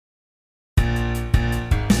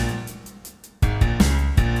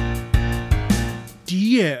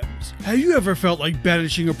DMs, have you ever felt like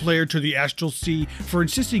banishing a player to the astral sea for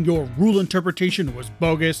insisting your rule interpretation was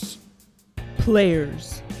bogus?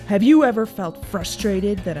 Players, have you ever felt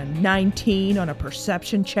frustrated that a 19 on a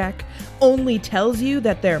perception check only tells you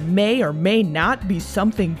that there may or may not be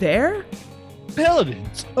something there?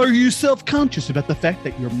 Paladins, are you self-conscious about the fact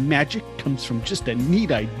that your magic comes from just a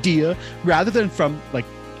neat idea rather than from, like,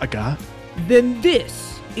 a god? Then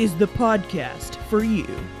this is the podcast for you.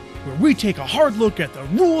 Where we take a hard look at the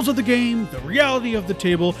rules of the game, the reality of the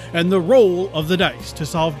table, and the roll of the dice to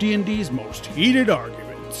solve D&D's most heated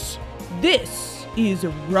arguments. This is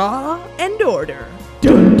Raw and Order.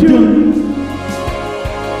 Dun, dun.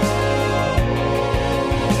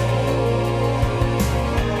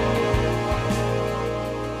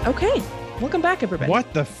 Okay, welcome back, everybody.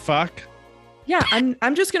 What the fuck? Yeah,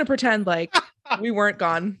 I'm just gonna pretend like we weren't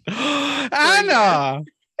gone. Anna!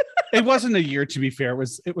 It wasn't a year, to be fair.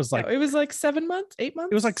 It was like No, it was like 7 months, 8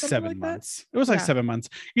 months. it was like something 7 like that. months. It was like Yeah. 7 months.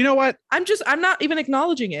 You know what? I'm not even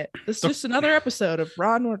acknowledging it. This is just another episode of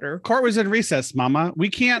Raw and Order. Court was in recess, mama. We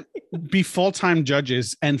can't be full-time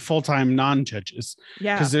judges and full-time non-judges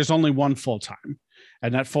Yeah, because there's only one full-time,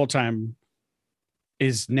 and that full-time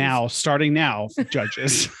is now starting now.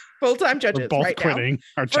 Judges, full-time we're judges both right quitting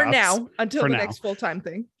our now. For jobs. now, until For the now. next full-time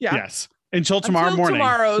thing. Yeah. Yes, until tomorrow morning.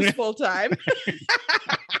 Tomorrow's full-time.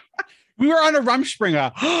 We were on a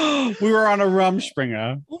Rumspringa. We were on a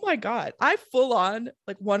Rumspringa. Oh my god, I full on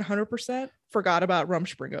like 100% forgot about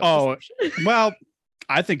Rumspringa. Oh, well,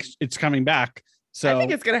 I think it's coming back. So I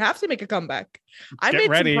think it's gonna have to make a comeback. I Get made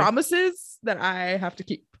ready. some promises that I have to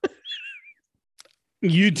keep.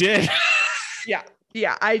 You did. Yeah,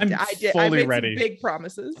 I did. I fully made ready. some big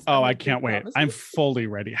promises. Oh, I made big can't wait. promises. I'm fully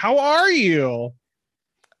ready. How are you?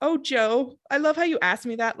 Oh, Joe, I love how you asked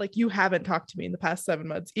me that. Like you haven't talked to me in the past 7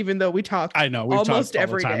 months, even though we talk I know. We almost talk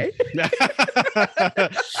all the every time. day.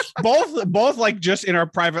 both like just in our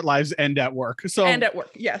private lives and at work. So And at work.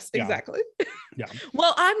 Yes, Yeah. exactly. Yeah.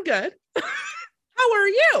 Well, I'm good. How are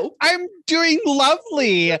you? I'm doing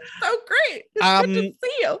lovely. So great. It's good to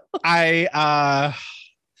see you. I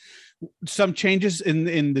some changes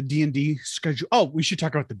in the D&D schedule. Oh, we should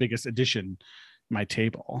talk about the biggest addition, my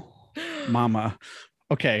table. Mama.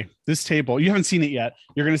 Okay, this table. You haven't seen it yet.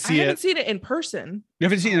 You're going to see I haven't it. seen it in person. You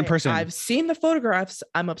haven't seen it in person. I've seen the photographs.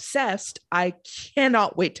 I'm obsessed. I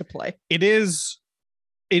cannot wait to play. It is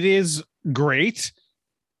great.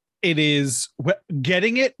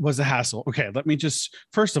 Getting it was a hassle. Okay, let me just,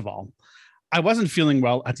 first of all, I wasn't feeling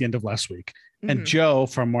well at the end of last week. And Mhm. Joe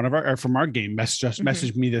from our game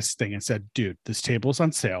messaged me this thing and said, dude, this table's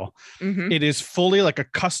on sale. Mhm. It is fully like a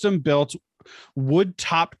custom built wood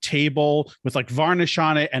top table with like varnish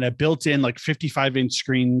on it and a built-in like 55-inch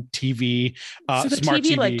screen TV, So the smart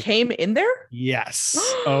TV TV. like came in there? Yes.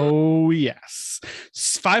 Oh, yes.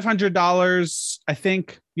 $500, I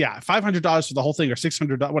think. Yeah, $500 for the whole thing, or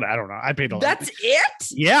 $600. What, I don't know. I paid a lot. That's it?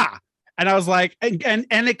 Yeah. And I was like, and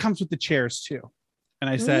it comes with the chairs too. And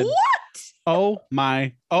I said, What? oh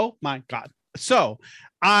my God. So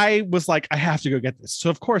I was like, I have to go get this. So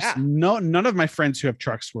of course, Yeah. none of my friends who have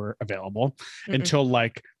trucks were available Mm-mm. until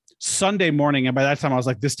like Sunday morning. And by that time I was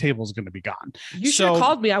like, this table is going to be gone. You should have So-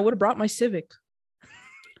 called me. I would have brought my Civic.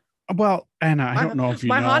 Well, Anna, I don't know if you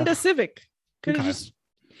my know. Honda Civic. Could have Okay. just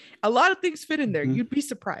a lot of things fit in there. Mhm. You'd be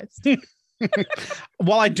surprised.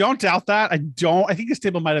 Well, I don't doubt that. I think this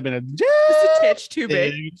table might have been Just a titch too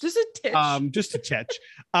big. Big. Just a titch. just a titch.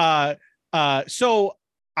 So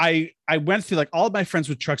I went through like all of my friends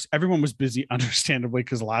with trucks. Everyone was busy, understandably,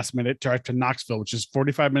 because the last minute drive to Knoxville, which is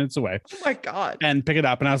 45 minutes away, Oh my god. and pick it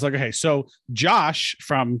up. And I was like, okay, so Josh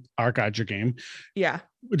from our Guide Your Game Yeah.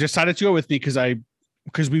 decided to go with me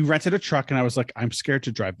because we rented a truck, and I was like, I'm scared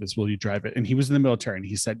to drive this. Will you drive it? And he was in the military, and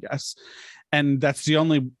he said yes. And that's the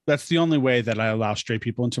only way that I allow straight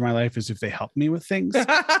people into my life is if they help me with things.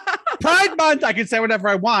 Pride Month, I can say whatever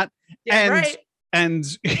I want. Yeah, And- right. And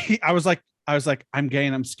I was like, I'm gay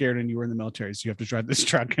and I'm scared, and you were in the military, so you have to drive this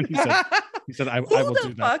truck. And he said, I Who will the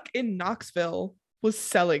do that. fuck in Knoxville was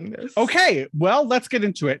selling this? Okay, well, let's get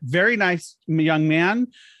into it. Very nice young man,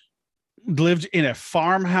 lived in a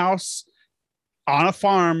farmhouse on a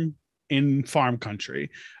farm in farm country.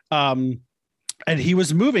 And he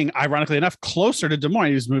was moving, ironically enough, closer to Des Moines.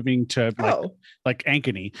 He was moving to like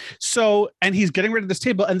Ankeny. So, and he's getting rid of this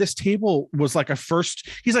table. And this table was like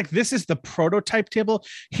he's like, this is the prototype table.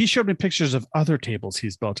 He showed me pictures of other tables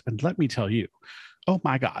he's built. And let me tell you, oh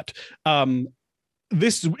my God.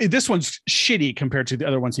 This one's shitty compared to the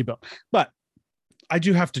other ones he built. But I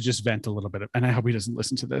do have to just vent a little bit, and I hope he doesn't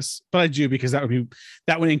listen to this, but I do, because that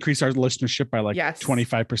would increase our listenership by like Yes.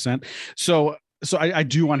 25%. So I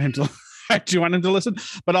do want him to I do want him to listen.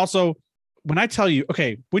 But also, when I tell you,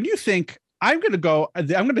 okay, when you think I'm going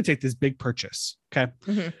to take this big purchase. Okay.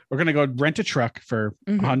 Mm-hmm. We're going to go rent a truck for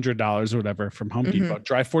Mm-hmm. $100 or whatever from Home Mm-hmm. Depot,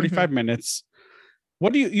 drive 45 minutes.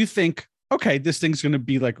 What do you think? Okay, this thing's going to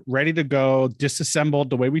be like ready to go, disassembled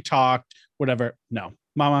the way we talked, whatever. No,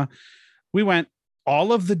 mama, we went,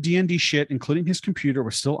 all of the D&D shit, including his computer,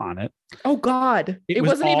 was still on it. Oh God. It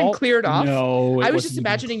wasn't even cleared off. No, I was just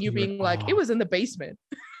imagining you being like, it was in the basement.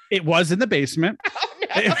 It was in the basement. Oh,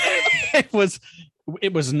 no.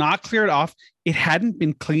 It was not cleared off. It hadn't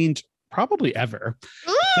been cleaned probably ever.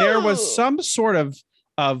 Ooh. There was some sort of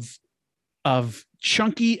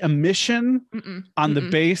chunky emission on the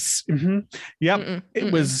base. Mm-hmm. Yep.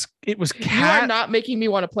 It was cat. You are not making me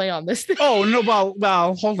want to play on this thing. Oh no,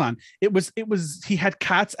 well, hold on. It was he had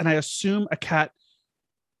cats, and I assume a cat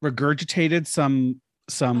regurgitated some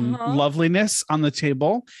loveliness on the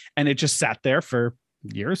table, and it just sat there for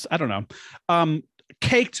years. I don't know.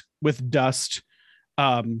 Caked with dust.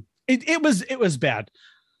 It was bad.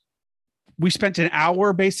 We spent an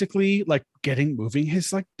hour basically like moving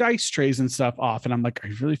his like dice trays and stuff off. And I'm like, are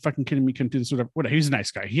you really fucking kidding me? Couldn't do this, whatever. He's a nice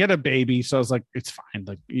guy. He had a baby. So I was like, it's fine.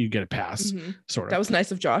 Like you get a pass, sort of. That was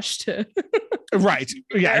nice of Josh to. Right.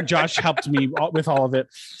 Yeah. Josh helped me with all of it.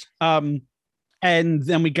 And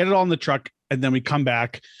then we get it all in the truck, and then we come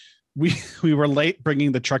back. We were late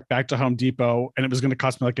bringing the truck back to Home Depot, and it was going to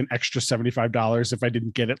cost me like an extra $75 if I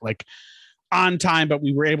didn't get it like on time, but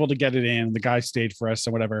we were able to get it in. The guy stayed for us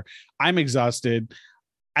and whatever. I'm exhausted.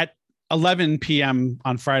 At 11 p.m.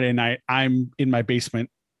 on Friday night, I'm in my basement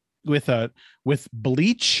with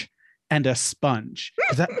bleach and a sponge.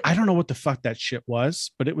 I don't know what the fuck that shit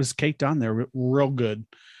was, but it was caked on there real good.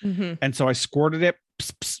 And so I squirted it,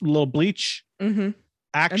 little bleach,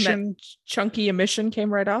 action. And that chunky emission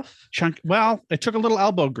came right off. Well, it took a little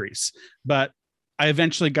elbow grease, but I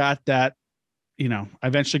eventually got that. I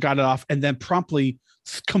eventually got it off, and then promptly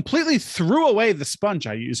completely threw away the sponge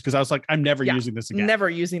I used because I was like, I'm never using this again. Never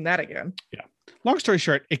using that again. Yeah. Long story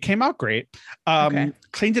short, it came out great.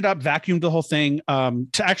 Cleaned it up, vacuumed the whole thing. To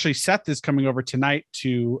actually, Seth is coming over tonight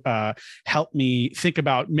to help me think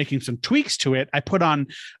about making some tweaks to it. I put on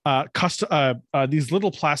these little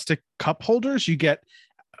plastic cup holders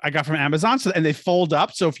I got from Amazon. And they fold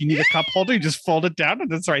up. So if you need a cup holder, you just fold it down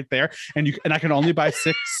and it's right there. And I can only buy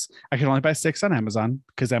 6. I can only buy 6 on Amazon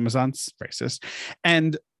because Amazon's racist.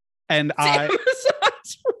 And Amazon's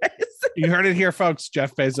racist. You heard it here, folks.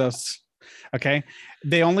 Jeff Bezos. Okay.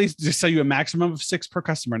 They only just sell you a maximum of 6 per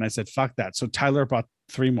customer. And I said, fuck that. So Tyler bought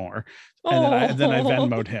 3 more. And then I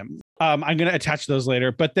Venmo'd him. I'm going to attach those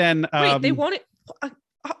later. But then wait, they want it.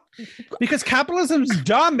 Because capitalism's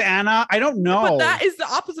dumb, Anna. I don't know. But that is the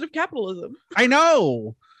opposite of capitalism. I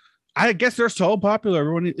know. I guess they're so popular.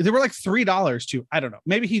 They were like $3 too. I don't know.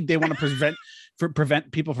 Maybe they want to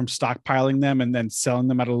prevent people from stockpiling them and then selling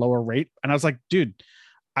them at a lower rate. And I was like, dude,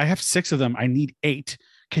 I have 6 of them. I need 8.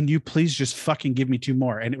 Can you please just fucking give me 2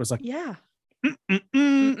 more? And it was like, yeah.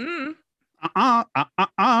 Didn't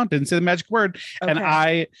say the magic word.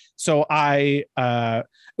 Okay. And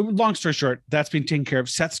long story short, that's been taken care of.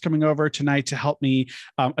 Seth's coming over tonight to help me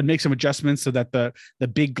and make some adjustments so that the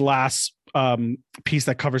big glass piece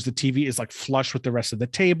that covers the TV is like flush with the rest of the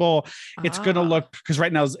table. It's gonna look, because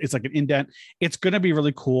right now it's like an indent. It's gonna be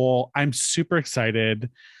really cool. I'm super excited.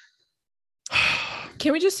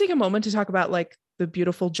 Can we just take a moment to talk about like the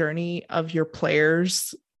beautiful journey of your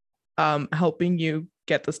players helping you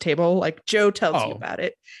get this table? Like Joe tells you about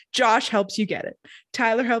it, Josh helps you get it,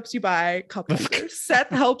 Tyler helps you buy cup holders, Seth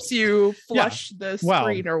helps you flush the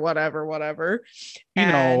screen or whatever.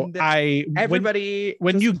 Everybody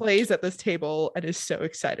when you plays at this table and is so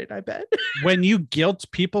excited. I bet when you guilt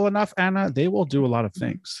people enough, Anna, they will do a lot of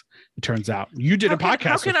things. It turns out you did a podcast.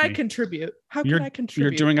 How can I contribute? You're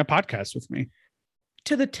doing a podcast with me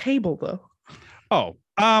to the table though.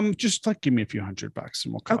 Just like give me a few $100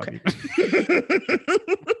 and we'll call you.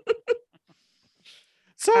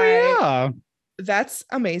 So that's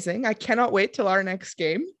amazing. I cannot wait till our next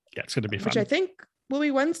game. Yeah, it's gonna be fun. Which I think will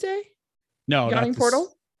be Wednesday. No, Yawning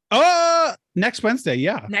Portal. Next Wednesday.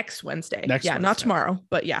 Yeah, next Wednesday. Wednesday. Not tomorrow,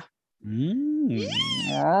 but yeah.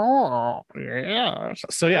 Yeah.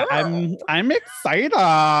 So yeah, I'm excited.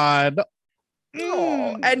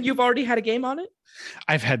 And you've already had a game on it?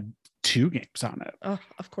 I've had 2 games on it. Oh,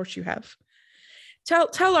 of course you have.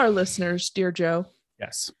 Tell our listeners, dear Joe.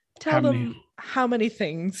 Yes. Tell them how many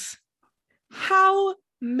things. How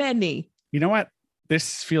many? You know what?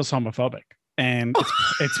 This feels homophobic, and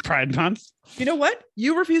it's Pride Month. You know what?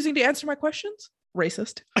 You refusing to answer my questions?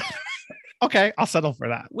 Racist. Okay, I'll settle for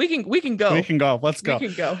that. We can go. We can go. Let's go. We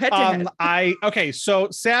can go head to head. Okay, so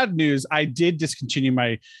sad news. I did discontinue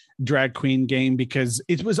my drag queen game because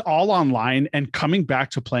it was all online, and coming back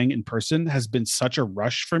to playing in person has been such a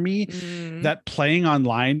rush for me that playing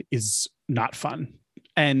online is not fun.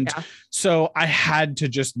 And so I had to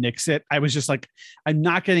just nix it. I was just like, I'm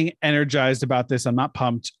not getting energized about this. I'm not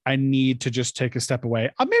pumped. I need to just take a step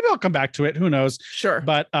away. Maybe I'll come back to it. Who knows? Sure.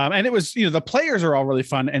 But, and it was, the players are all really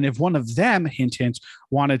fun. And if one of them, hint, hint,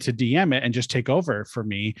 wanted to DM it and just take over for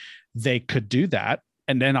me, they could do that.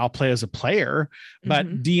 And then I'll play as a player,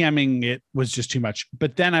 but DMing it was just too much.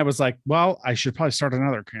 But then I was like, well, I should probably start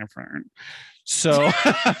another campaign. So,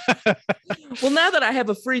 well, now that I have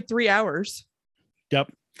a free 3 hours. Yep.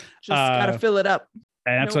 Just gotta fill it up.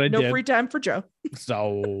 And that's what I did. No free time for Joe.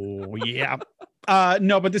 So yeah.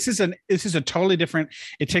 No, but this is a totally different.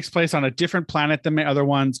 It takes place on a different planet than my other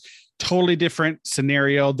ones. Totally different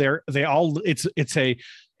scenario. It's a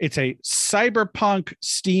cyberpunk,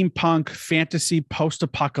 steampunk, fantasy,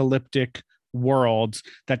 post-apocalyptic world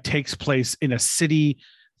that takes place in a city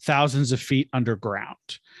thousands of feet underground.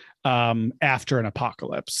 After an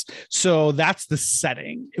apocalypse. So that's the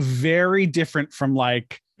setting. Very different from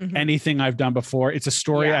like anything I've done before. It's a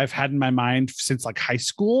story I've had in my mind since like high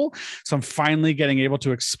school. So I'm finally getting able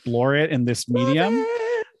to explore it in this medium.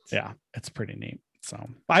 Yeah, it's pretty neat. So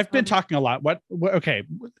I've been talking a lot. What okay.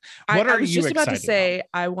 What are you excited about? I was just about to say,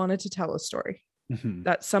 I wanted to tell a story.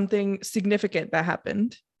 That's something significant that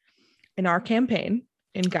happened in our campaign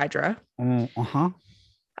in Gaidra.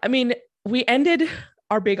 I mean, we ended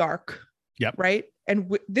our big arc. Yep. Right.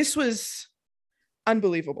 And this was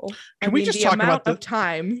unbelievable. Can we just talk about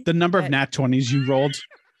the number of nat 20s you rolled?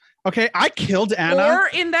 Okay. I killed Anna. Or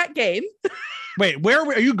in that game. Wait, where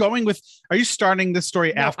are you going with? Are you starting this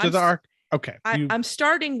story after the arc? Okay. I'm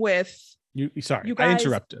starting with. Sorry, you guys, I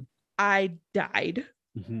interrupted. I died.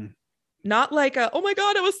 Not like oh my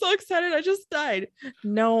God, I was so excited. I just died.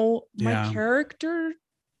 No, my character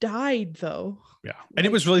died though. Yeah. And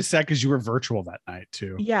it was really sad because you were virtual that night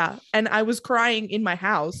too. Yeah. And I was crying in my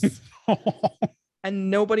house and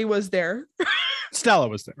nobody was there. Stella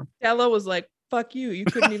was there. Stella was like, fuck you. You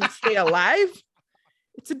couldn't even stay alive.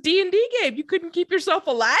 It's a D&D game. You couldn't keep yourself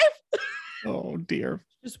alive. Oh dear.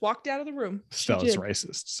 Just walked out of the room. Stella's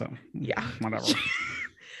racist. So yeah, whatever.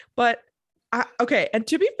 But okay. And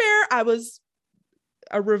to be fair,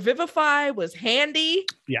 a Revivify was handy.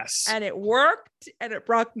 Yes. And it worked and it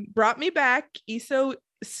brought me back. Iso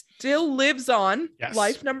still lives on. Yes.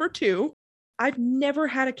 Life number 2. I've never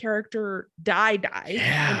had a character die in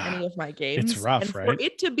any of my games. It's rough, and right? For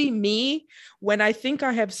it to be me, when I think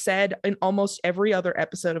I have said in almost every other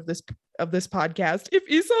episode of this podcast, if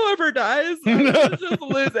Iso ever dies, I'm gonna just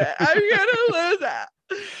lose it. I'm gonna lose it.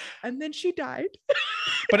 And then she died.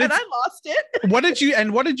 But and I lost it. What did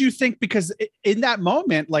you think? Because in that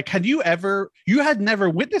moment, like, you had never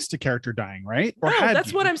witnessed a character dying, right? Or no,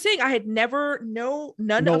 that's what I'm saying. I had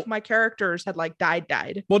none of my characters had like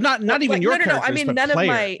died. Well, not even your characters. No. I mean,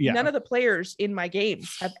 none of the players in my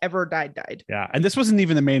games have ever died. Yeah. And this wasn't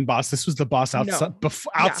even the main boss. This was the boss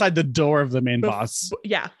outside the door of the main boss.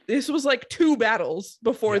 Yeah. This was like 2 battles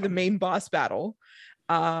before the main boss battle.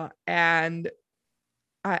 And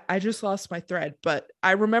I just lost my thread, but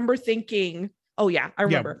I remember thinking, oh yeah, I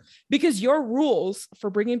remember because your rules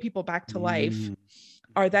for bringing people back to life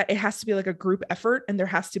are that it has to be like a group effort and there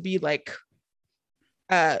has to be like,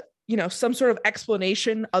 some sort of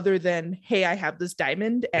explanation other than, hey, I have this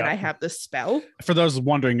diamond and I have this spell. For those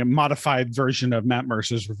wondering, a modified version of Matt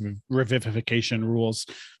Mercer's revivification rules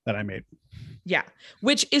that I made. Yeah,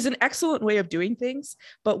 which is an excellent way of doing things.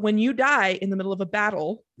 But when you die in the middle of a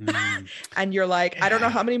battle and you're like, I don't know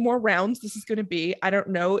how many more rounds this is going to be. I don't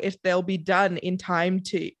know if they'll be done in time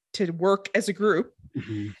to work as a group.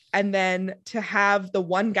 And then to have the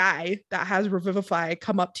one guy that has Revivify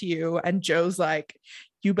come up to you and Joe's like,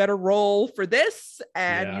 you better roll for this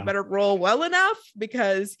and you better roll well enough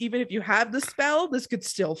because even if you have the spell, this could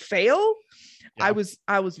still fail. Yeah.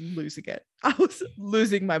 I was losing it. I was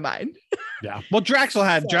losing my mind. Yeah. Well,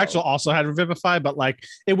 Draxel also had Revivify, but like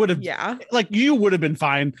it would have, like you would have been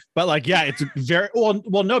fine. But like, it's very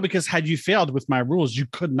well, no, because had you failed with my rules, you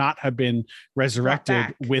could not have been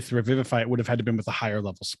resurrected with Revivify. It would have had to been with a higher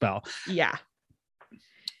level spell. Yeah.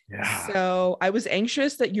 Yeah. So I was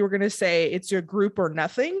anxious that you were going to say it's your group or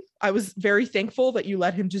nothing. I was very thankful that you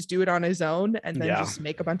let him just do it on his own and then just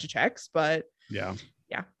make a bunch of checks. But yeah,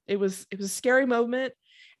 it was a scary moment.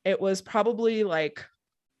 It was probably like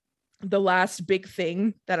the last big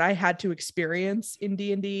thing that I had to experience in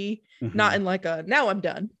D&D, not in like a now I'm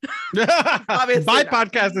done. Obviously, my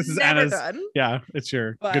podcast. This is Anna's. Done. Yeah, it's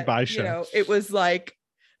your goodbye show. You know, it was like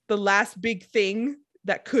the last big thing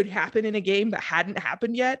that could happen in a game that hadn't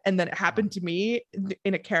happened yet, and then it happened to me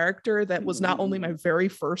in a character that was not only my very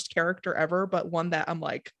first character ever, but one that I'm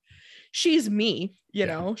like, she's me. You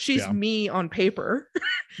know, she's me on paper.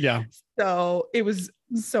 Yeah. So it was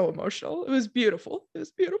so emotional. It was beautiful. It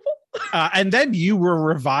was beautiful. And then you were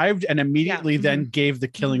revived and immediately then gave the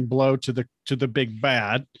killing blow to the big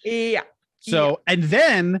bad. Yeah. So, and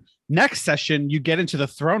then next session, you get into the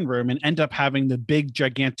throne room and end up having the big,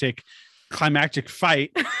 gigantic climactic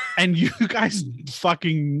fight. And you guys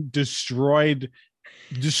fucking destroyed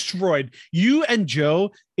you and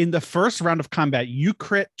Joe in the first round of combat. You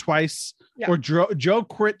crit twice, or Joe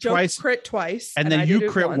crit twice, and then you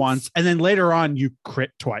crit once, and then later on you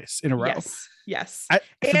crit twice in a row. Yes. I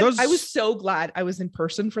was so glad I was in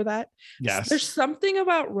person for that. Yes. There's something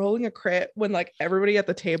about rolling a crit when like everybody at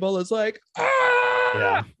the table is like,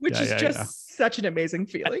 which is just such an amazing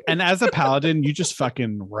feeling. And as a paladin, you just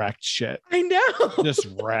fucking wrecked shit. I know. Just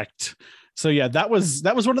wrecked. So yeah, that was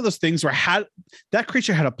one of those things where that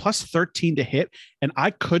creature had a +13 to hit, and I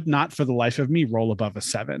could not for the life of me roll above a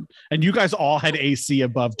 7. And you guys all had AC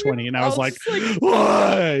above 20, and I was like,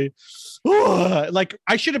 why? Like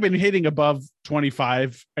I should have been hitting above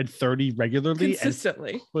 25 and 30 regularly,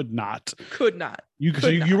 consistently. And could not.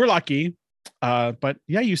 You were lucky, but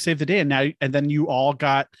yeah, you saved the day, and then you all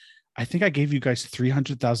got. I think I gave you guys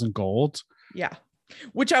 300,000 gold. Yeah.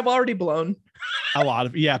 Which I've already blown. A lot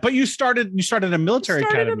of but you started a military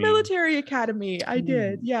academy. I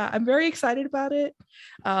did. Yeah, I'm very excited about it.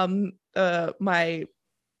 My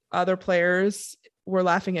other players were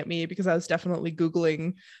laughing at me because I was definitely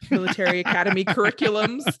Googling military academy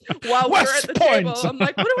curriculums while we were at the table. I'm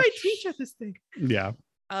like, what do I teach at this thing? Yeah.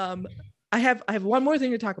 I have one more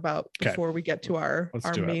thing to talk about before we get to our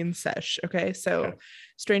main sesh. Okay. So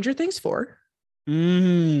Stranger Things 4.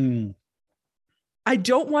 I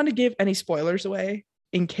don't want to give any spoilers away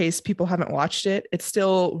in case people haven't watched it. It's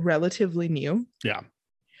still relatively new. Yeah.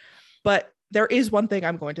 But there is one thing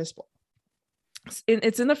I'm going to spoil.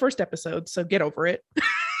 It's in the first episode, so get over it.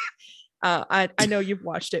 I know you've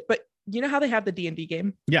watched it, but you know how they have the D&D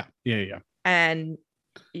game? Yeah. And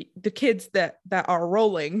the kids that are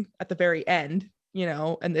rolling at the very end, you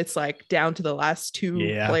know, and it's like down to the last 2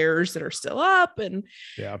 players that are still up. And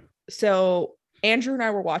so Andrew and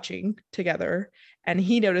I were watching together, and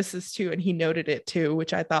he noticed this too, and he noted it too,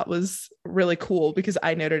 which I thought was really cool because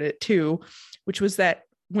I noted it too, which was that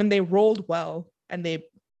when they rolled well and they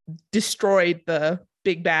destroyed the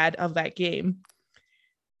big bad of that game,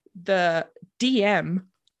 the DM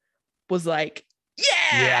was like,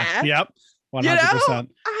 yep, 100%. You know,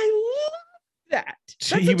 I love that.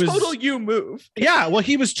 That's a total you move. Yeah, well,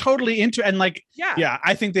 he was totally into, and like,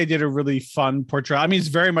 I think they did a really fun portrayal. I mean, it's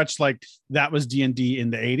very much like that was D&D in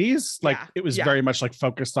the 80s. Like it was very much like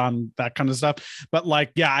focused on that kind of stuff. But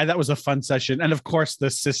like, that was a fun session. And of course, the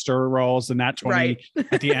sister rolls and that 20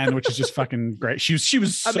 at the end, which is just fucking great. She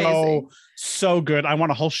was so good. I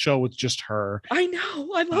want a whole show with just her. I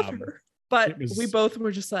know, I love her. But we both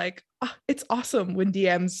were just like, it's awesome when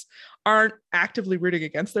DMs aren't actively rooting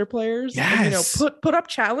against their players. Yes. And, you know, put up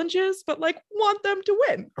challenges, but like want them to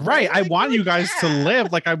win. Right. I want you guys to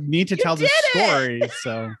live. Like I need to tell this story.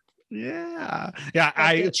 So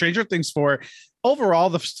Stranger Things 4. Overall,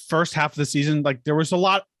 the first half of the season, like there was a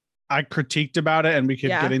lot I critiqued about it, and we could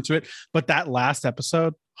get into it. But that last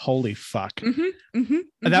episode, holy fuck. And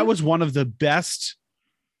that was one of the best,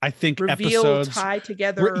 I think, episodes tie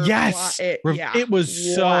together. It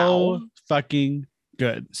was so fucking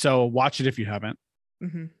good. So watch it if you haven't.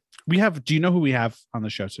 Do you know who we have on the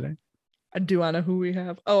show today? Do I know who we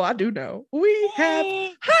have? Oh, I do know. We have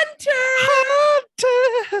Hunter.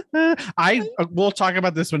 We'll talk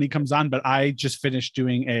about this when he comes on, but I just finished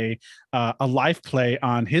doing a live play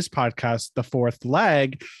on his podcast, The Fourth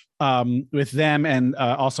Leg, with them and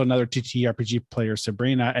also another TTRPG player,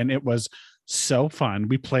 Sabrina, and it was so fun.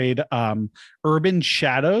 We played Urban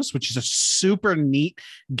Shadows, which is a super neat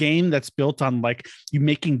game that's built on like you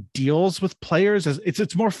making deals with players.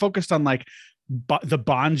 It's more focused on like the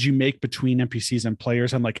bonds you make between NPCs and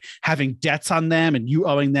players, and like having debts on them and you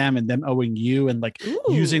owing them and them owing you, and like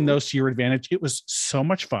using those to your advantage. It was so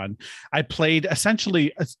much fun. I played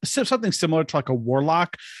essentially something similar to like a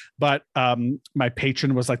warlock, but my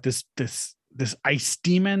patron was like this ice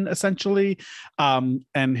demon essentially,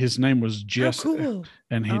 and his name was Jess.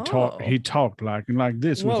 And he talked like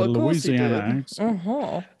this with a Louisiana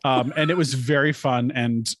accent. And it was very fun,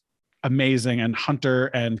 and amazing. And Hunter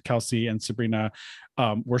and Kelsey and Sabrina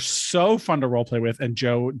were so fun to role play with. And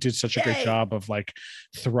Joe did such a great job of like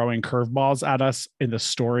throwing curveballs at us in the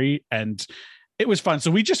story. And it was fun. So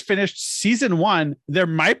we just finished season 1. There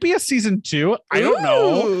might be a season 2. I don't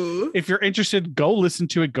know. If you're interested, go listen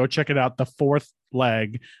to it. Go check it out. The Fourth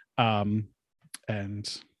Leg. And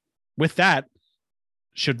with that,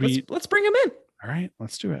 should we let's bring him in? All right,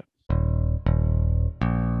 let's do it.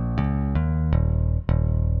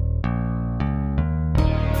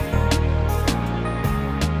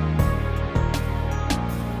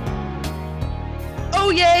 Oh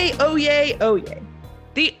yay, oh yay, oh yay.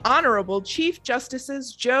 The Honorable Chief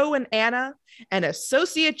Justices Joe and Anna and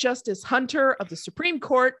Associate Justice Hunter of the Supreme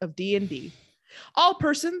Court of D&D. All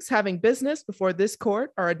persons having business before this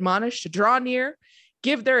court are admonished to draw near,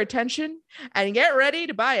 give their attention, and get ready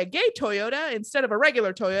to buy a gay Toyota instead of a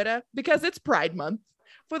regular Toyota because it's Pride Month.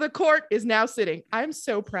 For the court is now sitting. I'm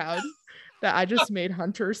so proud that I just made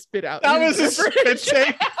Hunter spit out. That was a spit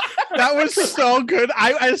take. That was so good.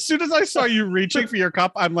 As soon as I saw you reaching for your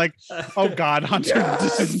cup, I'm like, oh God, Hunter,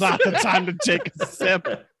 This is not the time to take a sip.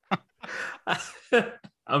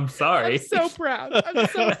 I'm sorry. I'm so proud.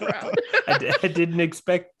 I didn't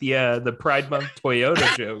expect the Pride Month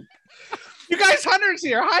Toyota joke. You guys, Hunter's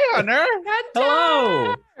here. Hi, Hunter.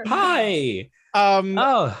 Hello. Hi.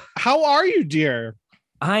 How are you, dear?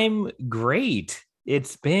 I'm great.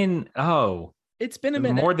 It's been a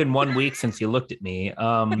minute. More than 1 week since you looked at me.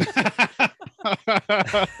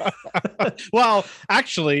 Well,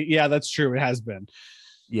 actually, yeah, that's true. It has been.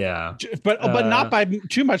 Yeah, but not by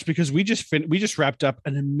too much, because we just wrapped up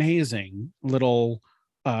an amazing little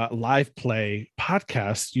live play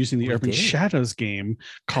podcast using the Urban Shadows game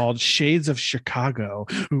called Shades of Chicago.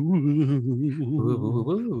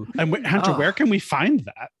 Ooh. And Hunter, where can we find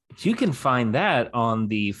that? You can find that on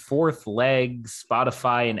the Fourth Leg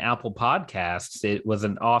Spotify and Apple Podcasts. It was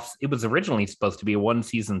originally supposed to be a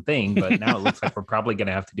 1-season thing, but now it looks like we're probably going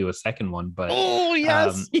to have to do a second one. But oh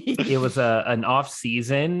yes, it was an off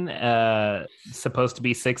season, supposed to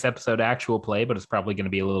be 6-episode actual play, but it's probably going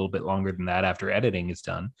to be a little bit longer than that after editing is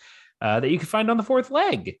done. That you can find on the Fourth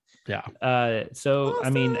Leg. Yeah. So awesome. I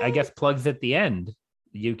mean, I guess plugs at the end.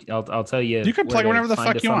 I'll tell you. You can plug whenever the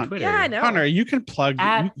fuck you want. Twitter. Yeah, I know. Hunter, you can plug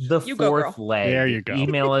at the Fourth Leg. There you go.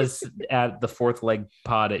 Email us at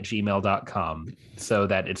thefourthlegpod@gmail.com so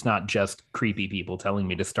that it's not just creepy people telling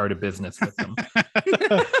me to start a business with them.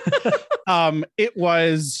 It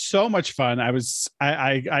was so much fun. I was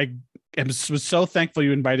so thankful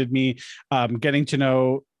you invited me. Getting to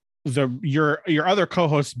know your other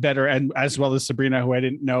co-host better, and as well as Sabrina, who I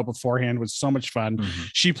didn't know beforehand, was so much fun. Mm-hmm.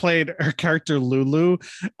 She played her character Lulu,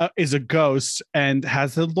 is a ghost and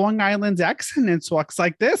has a Long Island accent and talks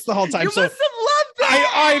like this the whole time. You must have loved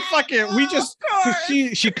that. I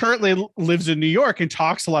fucking she currently lives in New York and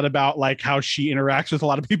talks a lot about like how she interacts with a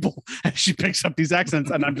lot of people and she picks up these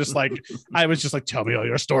accents, and I was just like, tell me all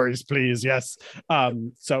your stories, please. Yes.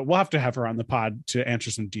 So we'll have to have her on the pod to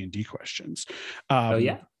answer some D&D questions. Oh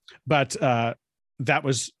yeah. But that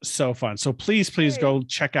was so fun. So please go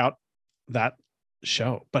check out that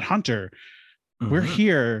show. But Hunter, we're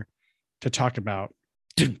here to talk about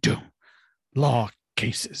law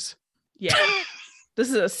cases. Yeah. This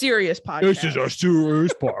is a serious podcast. This is a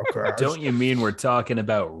serious podcast. Don't you mean we're talking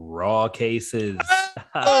about raw cases?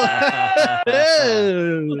 Just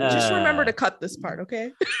remember to cut this part,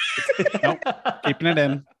 okay? Nope. Keeping it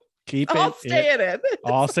in. I'll stay in.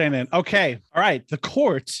 All staying in. Okay. All right. The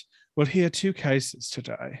court will hear 2 cases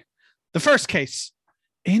today. The first case,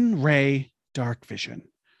 In Ray Dark Vision.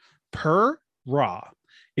 Per Ra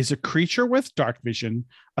is a creature with dark vision,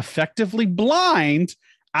 effectively blind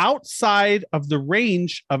outside of the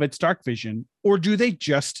range of its dark vision, or do they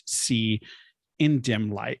just see in dim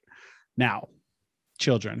light? Now,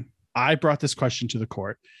 children, I brought this question to the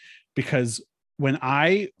court because when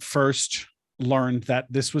I first learned that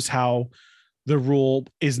this was how the rule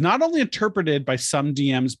is not only interpreted by some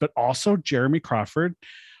DMs, but also Jeremy Crawford,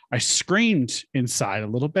 I screamed inside a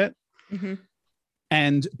little bit. Mm-hmm.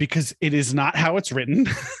 And because it is not how it's written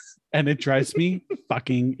and it drives me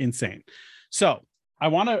fucking insane. So I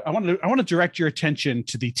want to direct your attention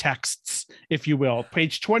to the texts, if you will.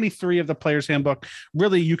 Page 23 of the Player's Handbook.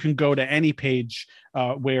 Really, you can go to any page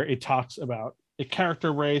where it talks about a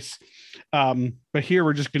character race. But here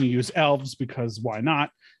we're just going to use elves because why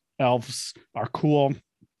not? Elves are cool.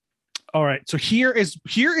 All right. So here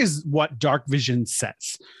is what Dark Vision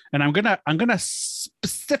says. And I'm gonna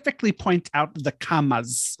specifically point out the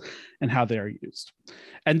commas and how they are used.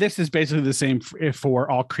 And this is basically the same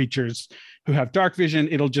for all creatures who have dark vision.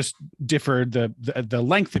 It'll just differ the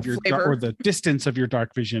length of your or the distance of your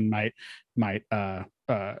dark vision might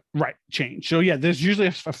change. So yeah, there's usually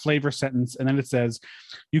a flavor sentence, and then it says,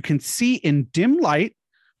 you can see in dim light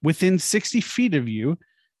within 60 feet of you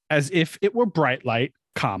as if it were bright light,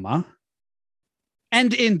 comma,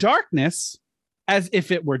 and in darkness as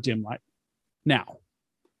if it were dim light. Now,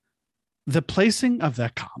 the placing of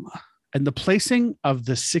that comma and the placing of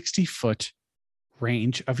the 60-foot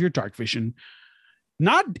range of your dark vision,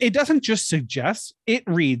 it doesn't just suggest, it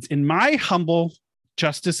reads, in my humble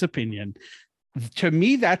justice opinion, to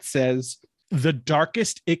me that says the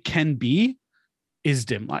darkest it can be is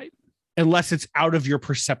dim light, unless it's out of your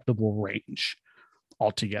perceptible range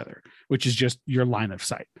altogether, which is just your line of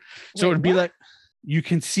sight. So it'd be like, you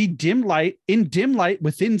can see dim light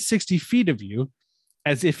within 60 feet of you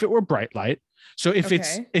as if it were bright light. So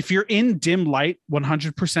if you're in dim light,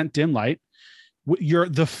 100% dim light,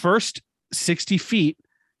 the first 60 feet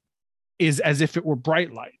is as if it were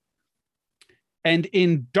bright light, and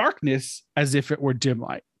in darkness as if it were dim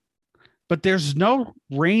light. But there's no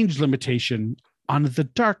range limitation on the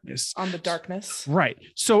darkness. Right.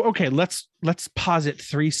 So okay, let's posit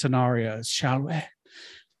 3 scenarios, shall we?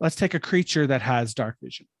 Let's take a creature that has dark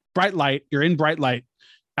vision. Bright light, you're in bright light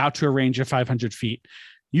out to a range of 500 feet.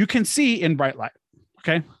 You can see in bright light,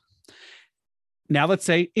 okay? Now let's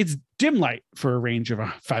say it's dim light for a range of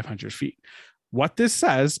 500 feet. What this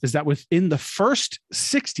says is that within the first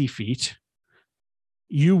 60 feet,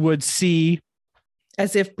 you would see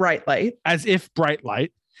as if bright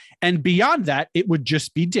light. And beyond that, it would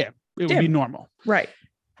just be dim. It would be normal. Right.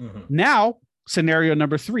 Mm-hmm. Now, scenario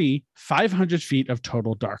number 3, 500 feet of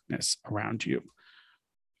total darkness around you.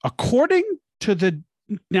 According to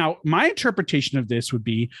now, my interpretation of this would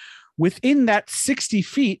be within that 60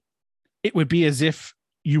 feet, it would be as if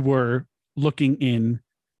you were looking in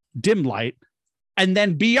dim light. And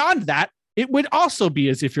then beyond that, it would also be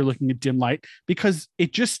as if you're looking at dim light, because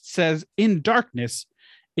it just says in darkness,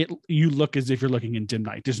 you look as if you're looking in dim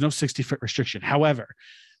light. There's no 60-foot restriction. However,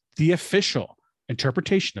 the official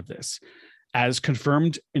interpretation of this, as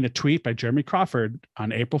confirmed in a tweet by Jeremy Crawford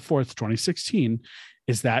on April 4th, 2016,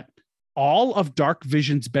 is that all of dark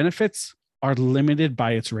vision's benefits are limited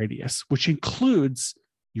by its radius, which includes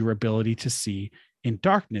your ability to see in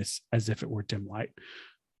darkness as if it were dim light,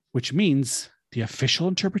 which means the official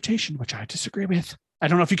interpretation, which I disagree with. I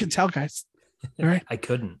don't know if you can tell, guys. All right. I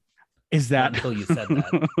couldn't. Is that until you said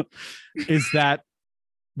that? Is that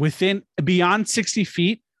beyond 60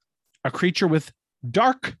 feet, a creature with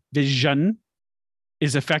dark vision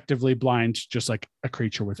is effectively blind, just like a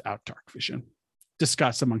creature without dark vision.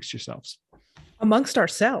 Discuss amongst yourselves. Amongst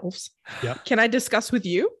ourselves? Yeah. Can I discuss with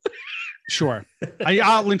you? Sure.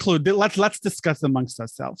 I'll include. Let's discuss amongst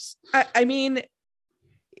ourselves. I mean,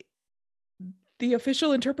 the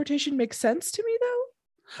official interpretation makes sense to me,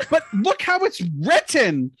 though. But look how it's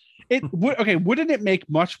written. Wouldn't it make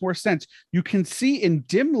much more sense? You can see in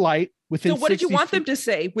dim light within. So what did you want them to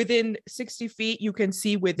say? Within 60 feet, you can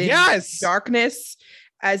see within darkness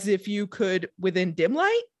as if you could within dim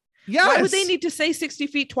light? Yes. Why would they need to say 60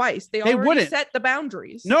 feet twice? They already wouldn't set the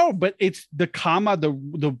boundaries. No, but it's the comma,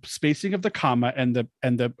 the spacing of the comma and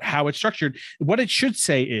the how it's structured. What it should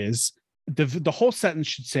say is the whole sentence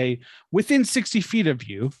should say within 60 feet of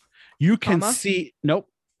you, you can see. Nope.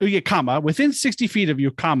 Comma, within 60 feet of you,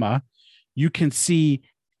 comma, you can see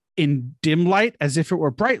in dim light as if it were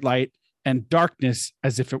bright light and darkness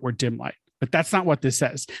as if it were dim light. But that's not what this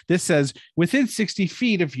says. This says within 60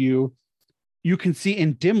 feet of you, you can see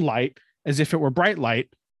in dim light as if it were bright light,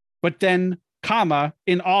 but then comma,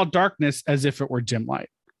 in all darkness as if it were dim light.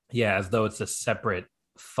 Yeah, as though it's a separate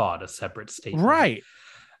thought, a separate statement. Right.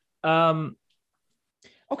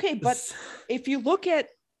 Okay, but if you look at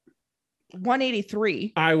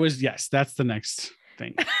 183, that's the next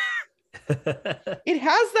thing. It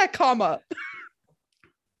has that comma.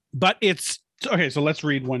 But it's okay, so let's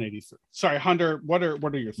read 183. Sorry, Hunter, what are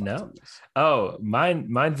your thoughts on this? Oh,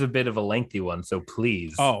 mine's a bit of a lengthy one, so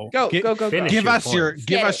please. Go. Give us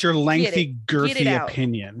your lengthy, girthy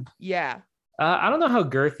opinion. Yeah. I don't know how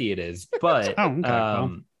girthy it is, but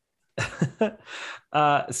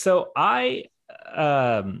so I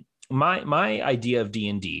my idea of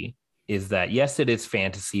D&D is that, yes, it is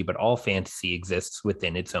fantasy, but all fantasy exists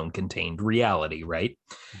within its own contained reality, right?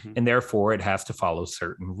 Mm-hmm. And therefore it has to follow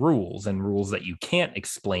certain rules, and rules that you can't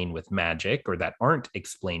explain with magic, or that aren't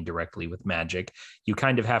explained directly with magic. You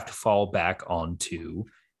kind of have to fall back onto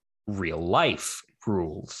real life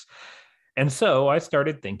rules. And so I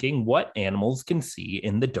started thinking, what animals can see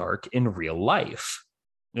in the dark in real life?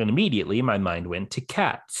 And immediately my mind went to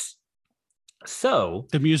cats. So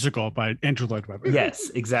the musical by Andrew Lloyd Webber. Yes,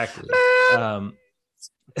 exactly.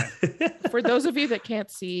 For those of you that can't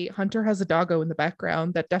see, Hunter has a doggo in the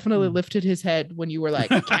background that definitely lifted his head when you were like,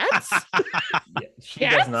 cats?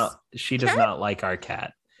 Yeah, she does not like our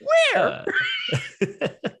cat. Where?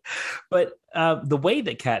 But the way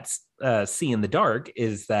that cats see in the dark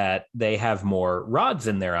is that they have more rods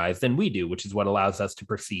in their eyes than we do, which is what allows us to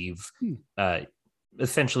perceive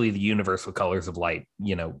essentially the universal colors of light,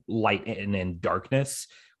 light and darkness,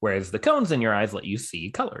 whereas the cones in your eyes let you see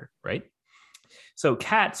color, right? So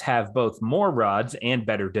cats have both more rods and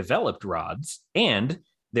better developed rods, and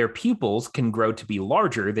their pupils can grow to be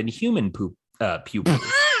larger than human pupils.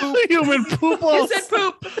 Human pupils. You said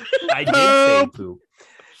poop. I did say poop.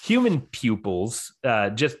 Human pupils,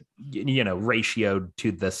 just ratioed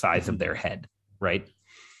to the size of their head, right?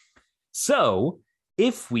 So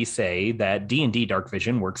if we say that D&D dark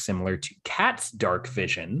vision works similar to cats' dark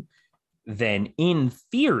vision, then in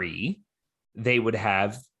theory, they would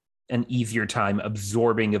have an easier time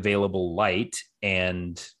absorbing available light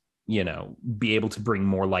and, be able to bring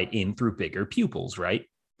more light in through bigger pupils, right?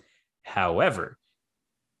 However,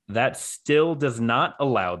 that still does not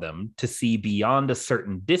allow them to see beyond a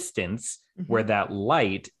certain distance where that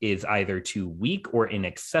light is either too weak or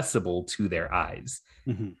inaccessible to their eyes.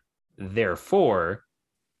 Therefore,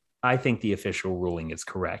 I think the official ruling is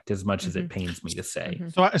correct, as much as it pains me to say.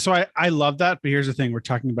 So I love that, but here's the thing: we're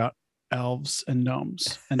talking about elves and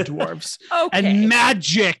gnomes and dwarves Okay. and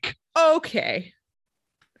magic. Okay.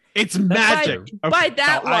 It's magic. By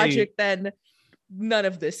that logic, then none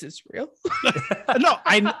of this is real. No,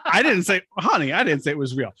 I didn't say, honey, I didn't say it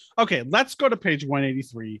was real. Okay, let's go to page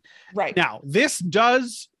 183. Right. Now, this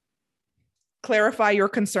does clarify your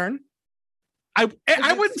concern. I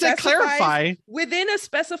wouldn't say clarify. Within a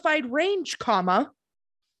specified range, comma,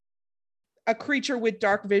 a creature with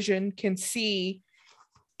dark vision can see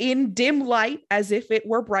in dim light as if it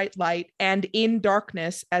were bright light and in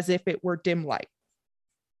darkness as if it were dim light.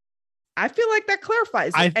 I feel like that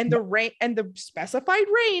clarifies it. And the specified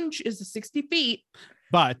range is the 60 feet.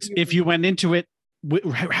 But if you went into it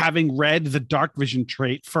having read the dark vision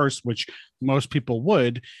trait first, which most people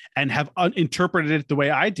would, and have interpreted it the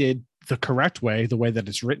way I did, the correct way, the way that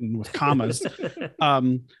it's written with commas,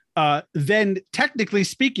 then technically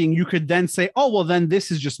speaking, you could then say, oh, well, then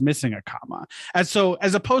this is just missing a comma. And so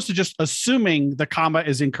as opposed to just assuming the comma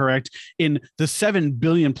is incorrect in the 7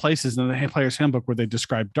 billion places in the player's handbook where they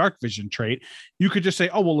describe dark vision trait, you could just say,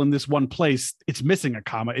 oh, well, in this one place, it's missing a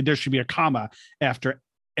comma. There should be a comma after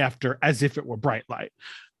as if it were bright light.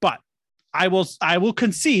 But I will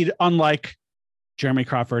concede, unlike Jeremy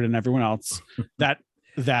Crawford and everyone else, that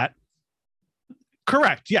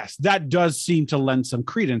correct. Yes, that does seem to lend some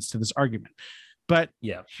credence to this argument. But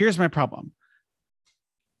yeah, here's my problem.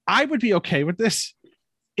 I would be okay with this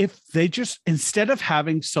if they just, instead of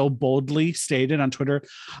having so boldly stated on Twitter,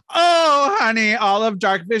 oh, honey, all of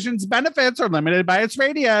dark vision's benefits are limited by its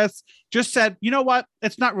radius, just said, you know what?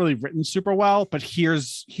 It's not really written super well, but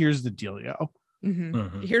here's the dealio.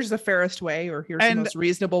 Here's the fairest way, or here's the most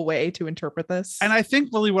reasonable way to interpret this. And I think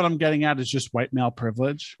really what I'm getting at is just white male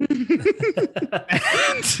privilege.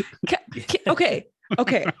 Okay.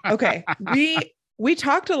 We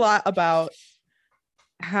talked a lot about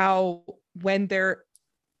how when there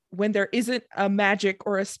isn't a magic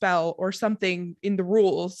or a spell or something in the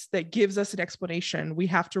rules that gives us an explanation, we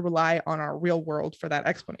have to rely on our real world for that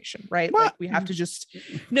explanation, right? What? Like we have to just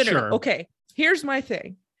no. Okay, here's my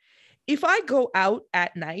thing. If I go out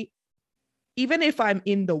at night, even if I'm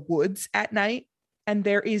in the woods at night and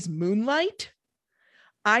there is moonlight,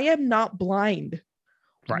 I am not blind.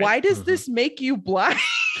 Right. Why does this make you blind?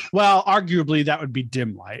 Well, arguably that would be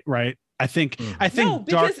dim light, right? I think no,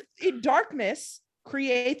 because darkness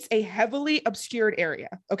creates a heavily obscured area.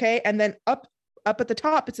 Okay. And then up at the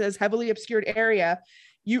top, it says heavily obscured area.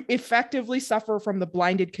 You effectively suffer from the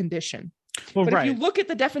blinded condition. Well, but if you look at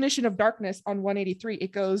the definition of darkness on 183,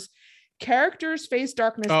 it goes, characters face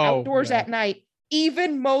darkness outdoors at night,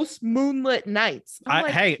 even most moonlit nights.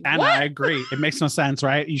 Hey, and I agree. It makes no sense,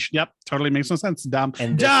 right? Totally makes no sense. Dumb.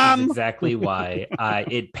 And this is exactly why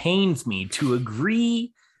it pains me to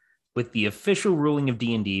agree with the official ruling of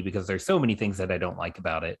D&D, because there's so many things that I don't like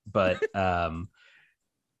about it. But I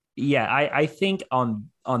think on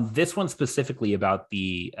this one specifically about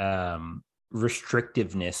the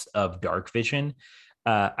restrictiveness of dark vision,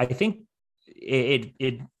 I think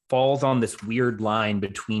it falls on this weird line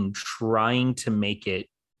between trying to make it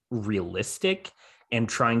realistic and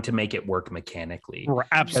trying to make it work mechanically.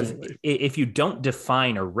 Absolutely. If you don't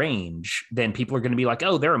define a range, then people are going to be like,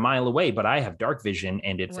 oh, they're a mile away, but I have dark vision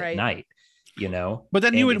and it's at night, you know? But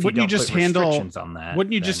then wouldn't you just handle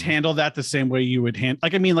that the same way you would handle,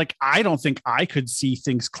 like, I mean, like, I don't think I could see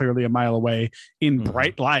things clearly a mile away in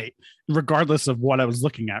bright light, regardless of what I was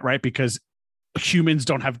looking at, right? Because humans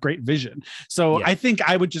don't have great vision. So I think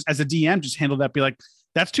I would just, as a DM, just handle that, be like,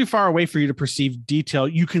 that's too far away for you to perceive detail.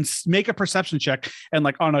 You can make a perception check, and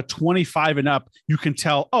like on a 25 and up, you can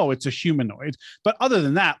tell, oh, it's a humanoid. But other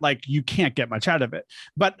than that, like, you can't get much out of it.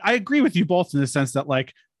 But I agree with you both in the sense that,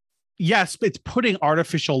 like, yes, it's putting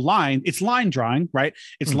artificial line. It's line drawing, right?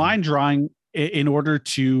 It's line drawing in order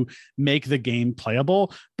to make the game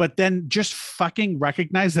playable, but then just fucking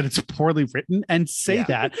recognize that it's poorly written and say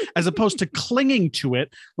that, as opposed to clinging to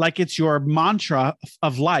it like it's your mantra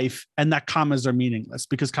of life, and that commas are meaningless,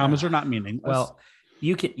 because commas are not meaningless. Well,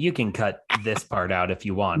 you can cut this part out if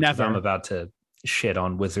you want, because I'm about to shit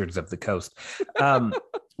on Wizards of the Coast.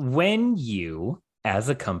 When you, as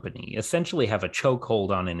a company, essentially have a chokehold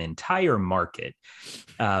on an entire market,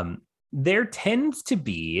 there tends to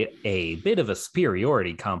be a bit of a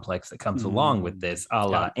superiority complex that comes along with this, a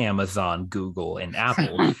la Amazon, Google, and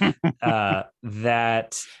Apple,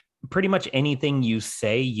 that pretty much anything you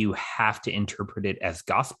say, you have to interpret it as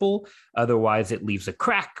gospel. Otherwise, it leaves a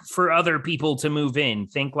crack for other people to move in.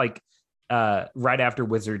 Think like right after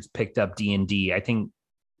Wizards picked up D&D, I think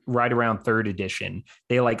right around 3rd edition,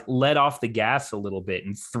 they like let off the gas a little bit,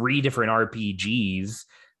 and 3 different RPGs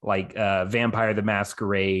like Vampire the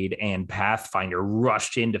Masquerade and Pathfinder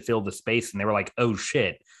rushed in to fill the space, and they were like, oh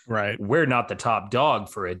shit, right, we're not the top dog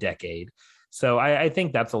for a decade. So I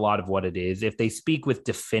think that's a lot of what it is. If they speak with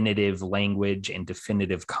definitive language and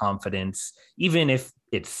definitive confidence, even if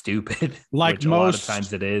it's stupid, like which most a lot of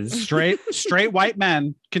times it is, straight white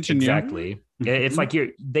men, continue. Exactly. It's like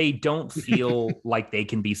they don't feel like they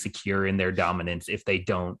can be secure in their dominance if they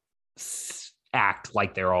don't act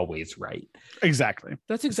like they're always right. Exactly.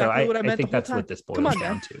 That's exactly what I meant. I think that's what this boils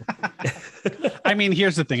down to. I mean,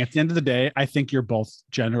 here's the thing. At the end of the day, I think you're both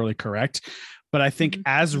generally correct, but I think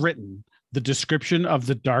as written, the description of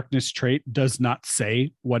the darkness trait does not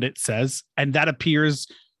say what it says, and that appears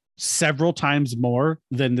several times more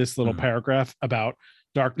than this little paragraph about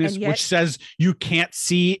darkness, yet, which says you can't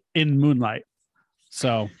see in moonlight.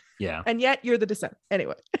 So yeah, and yet you're the descent.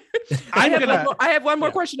 Anyway, I have one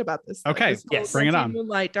more question about this. Okay, this bring it on.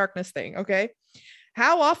 Moonlight darkness thing. Okay,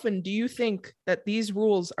 how often do you think that these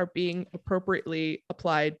rules are being appropriately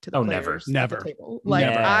applied to the players? Never. At the table? Like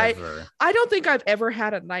never. I don't think I've ever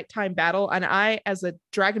had a nighttime battle, and I, as a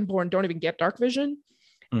Dragonborn, don't even get dark vision.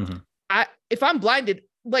 If I'm blinded,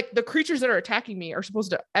 like the creatures that are attacking me are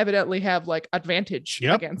supposed to evidently have like advantage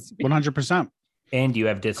against me. 100%. And you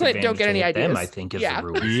have disadvantage. Clint, don't get any ideas. Them, I think is the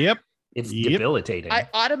rule. Yep. It's debilitating. I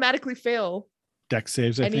automatically fail dex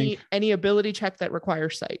saves. I think any ability check that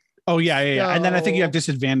requires sight. Oh yeah. And then I think you have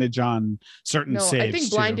disadvantage on certain saves. I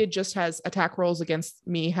think blinded just has attack rolls against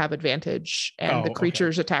me have advantage, and the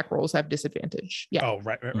creature's attack rolls have disadvantage. Yeah. Oh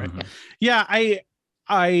right. Yeah,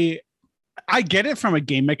 I get it from a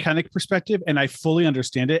game mechanic perspective, and I fully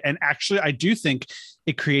understand it. And actually, I do think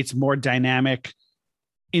it creates more dynamic,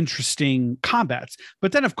 interesting combats.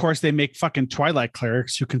 But then, of course, they make fucking Twilight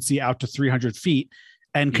clerics who can see out to 300 feet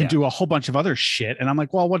and can do a whole bunch of other shit. And I'm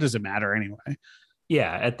like, well, what does it matter anyway?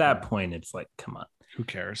 Yeah, at that point, it's like, come on. Who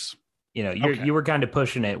cares? You know, you were kind of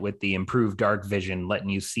pushing it with the improved dark vision, letting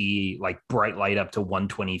you see like bright light up to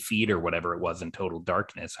 120 feet or whatever it was in total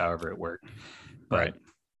darkness, however it worked. But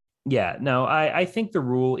yeah, no, I think the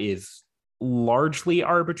rule is largely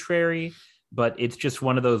arbitrary, but it's just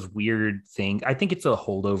one of those weird things. I think it's a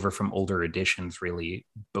holdover from older editions, really,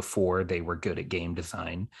 before they were good at game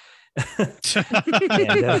design.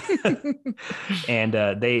 and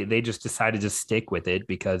they just decided to stick with it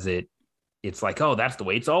because it's like, oh, that's the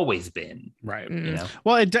way it's always been, right? You know?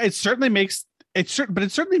 Well, it certainly makes but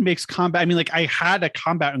it certainly makes combat. I mean, like I had a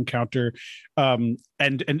combat encounter, and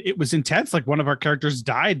it was intense. Like one of our characters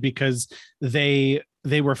died because they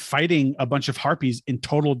were fighting a bunch of harpies in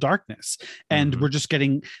total darkness, and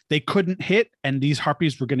they couldn't hit, and these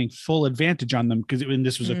harpies were getting full advantage on them because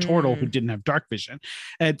this was a turtle who didn't have dark vision.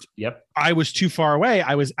 And I was too far away.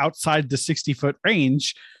 I was outside the 60-foot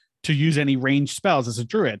range to use any ranged spells as a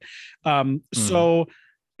druid. So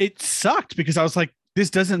it sucked because I was like, this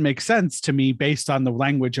doesn't make sense to me based on the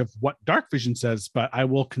language of what dark vision says, but I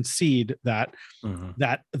will concede that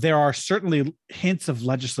that there are certainly hints of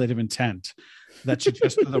legislative intent that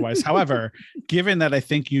suggest otherwise. However, given that I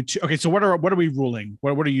think you two, okay, so what are we ruling?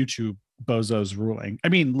 What are you two bozos ruling? I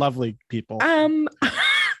mean, lovely people.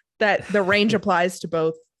 that the range applies to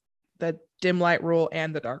both the dim light rule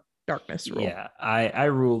and the darkness rule. Yeah, I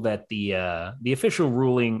rule that the official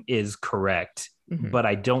ruling is correct, but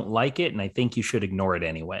I don't like it, and I think you should ignore it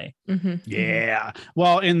anyway. Yeah.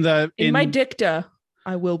 Well, in my dicta,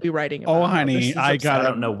 I will be writing about honey, I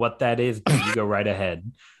don't know what that is, but you go right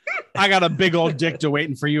ahead. I got a big old dicta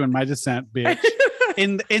waiting for you in my dissent, bitch.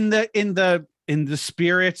 In the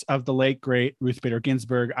spirit of the late great Ruth Bader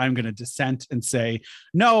Ginsburg, I'm going to dissent and say,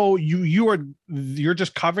 no, you're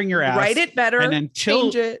just covering your ass. Write it better, and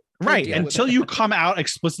change it. Right. Until you come out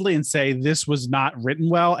explicitly and say this was not written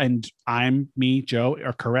well, and Joe,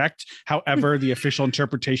 are correct. However, the official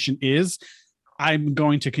interpretation is, I'm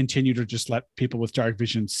going to continue to just let people with dark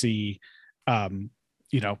vision see,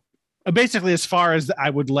 basically as far as I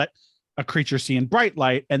would let a creature see in bright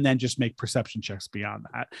light, and then just make perception checks beyond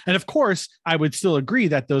that. And of course, I would still agree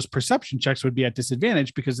that those perception checks would be at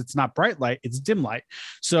disadvantage because it's not bright light, it's dim light.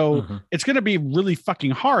 So it's going to be really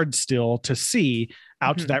fucking hard still to see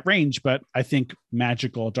out to that range. But I think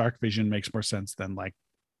magical dark vision makes more sense than like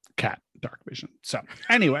cat dark vision. So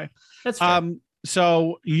anyway, that's fair.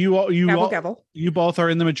 So you both are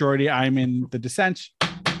in the majority. I'm in the dissent.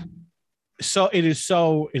 So it is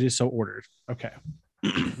so ordered. Okay.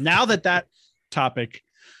 Now that topic,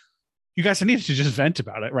 you guys needed to just vent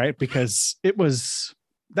about it, right? Because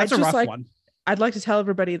that's a rough one. I'd like to tell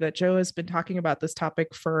everybody that Joe has been talking about this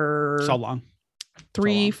topic for so long.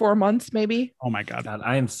 3-4 months, maybe. Oh my God.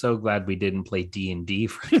 I am so glad we didn't play D&D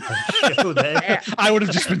for the show then. I would have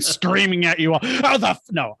just been screaming at you all.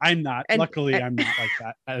 No, I'm not. Luckily, I'm not like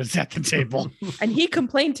that. I was at the table. And he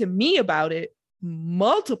complained to me about it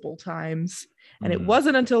multiple times. And it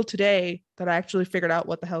wasn't until today that I actually figured out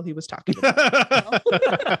what the hell he was talking about.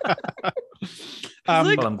 Well,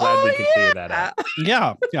 I'm glad we could clear that out.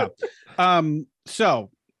 Yeah. So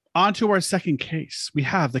on to our second case. We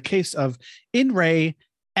have the case of In-Ray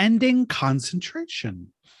ending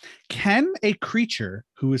concentration. Can a creature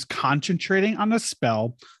who is concentrating on a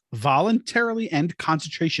spell voluntarily end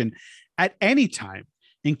concentration at any time,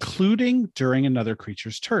 including during another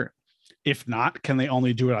creature's turn? If not, can they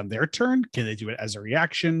only do it on their turn? Can they do it as a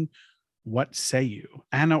reaction? What say you?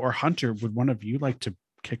 Anna or Hunter, would one of you like to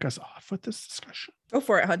kick us off with this discussion? Go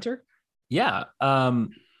for it, Hunter. Yeah.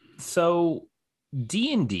 So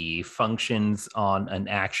D&D functions on an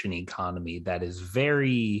action economy that is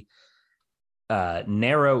very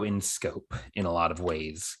narrow in scope in a lot of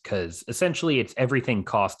ways, because essentially it's everything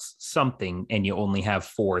costs something and you only have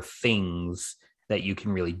 4 things that you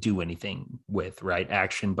can really do anything with, right?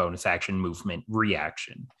 Action, bonus action, movement,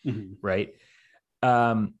 reaction, right?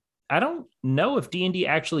 I don't know if D&D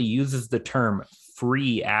actually uses the term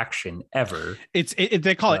free action ever.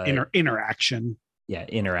 They call it interaction. Yeah,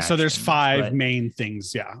 interaction. So there's 5 main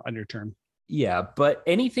things, on your turn. Yeah, but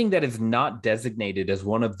anything that is not designated as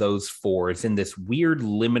one of those 4 is in this weird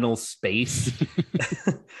liminal space.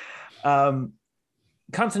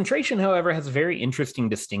 Concentration, however, has a very interesting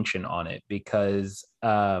distinction on it because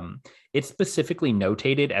it's specifically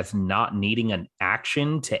notated as not needing an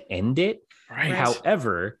action to end it. Right.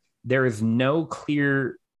 However, there is no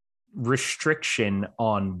clear restriction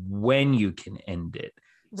on when you can end it.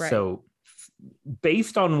 Right. So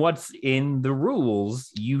based on what's in the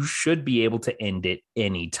rules, you should be able to end it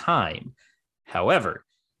anytime. However,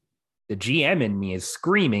 the GM in me is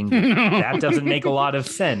screaming, that doesn't make a lot of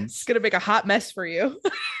sense. It's going to make a hot mess for you.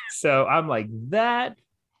 So I'm like, that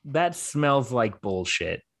smells like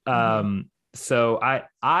bullshit. So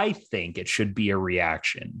I think it should be a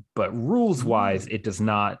reaction, but rules wise, it does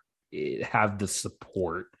not have the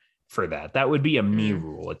support for that. That would be a me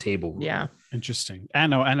rule, a table rule. Yeah. Interesting.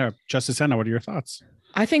 Anna, Justice Anna, what are your thoughts?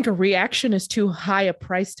 I think a reaction is too high a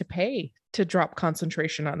price to pay to drop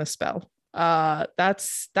concentration on a spell.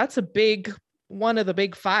 That's a big one of the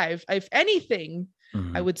big 5. If anything,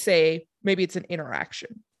 I would say maybe it's an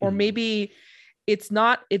interaction, or maybe it's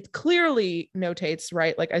not. It clearly notates,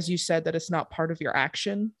 right, like as you said, that it's not part of your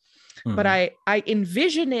action, but I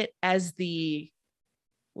envision it as the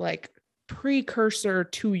like precursor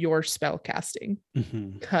to your spell casting,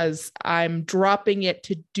 because I'm dropping it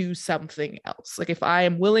to do something else. Like if I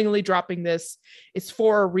am willingly dropping this, it's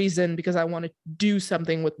for a reason, because I want to do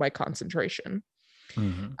something with my concentration.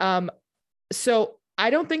 So I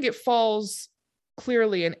don't think it falls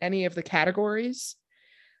clearly in any of the categories.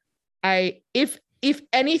 If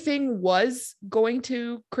anything was going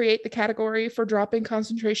to create the category for dropping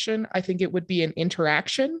concentration, I think it would be an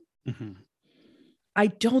interaction. I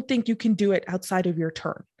don't think you can do it outside of your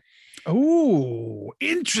turn. Oh,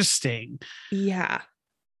 interesting. Yeah.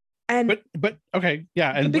 And but okay.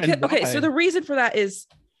 Yeah. So the reason for that is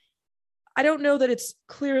I don't know that it's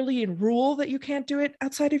clearly in rule that you can't do it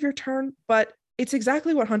outside of your turn, but it's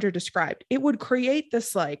exactly what Hunter described. It would create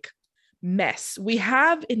this like mess. We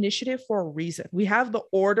have initiative for a reason. We have the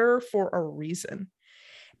order for a reason.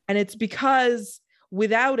 And it's because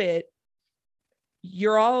without it,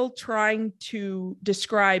 you're all trying to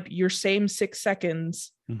describe your same 6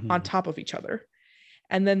 seconds on top of each other.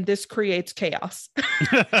 And then this creates chaos.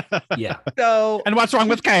 Yeah. So, and what's wrong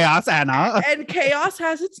with chaos, Anna? And chaos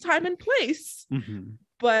has its time and place.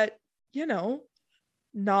 But,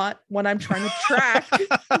 not when I'm trying to track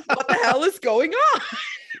what the hell is going on.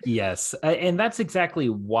 Yes. And that's exactly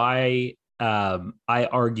why I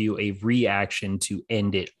argue a reaction to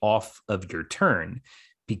end it off of your turn,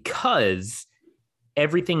 because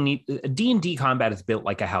D&D combat is built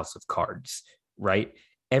like a house of cards, right?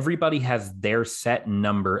 Everybody has their set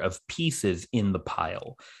number of pieces in the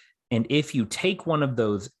pile. And if you take one of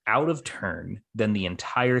those out of turn, then the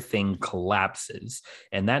entire thing collapses.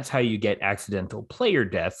 And that's how you get accidental player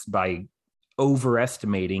deaths, by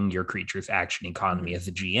overestimating your creature's action economy as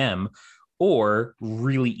a GM, or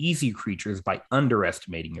really easy creatures by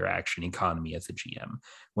underestimating your action economy as a GM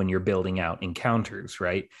when you're building out encounters,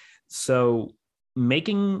 right? So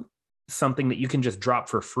making something that you can just drop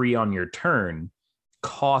for free on your turn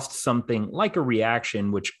cost something like a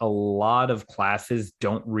reaction, which a lot of classes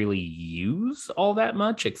don't really use all that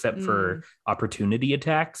much, except for opportunity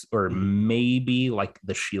attacks, or maybe like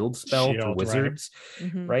the shield spell for wizards,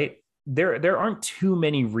 right? There aren't too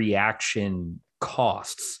many reaction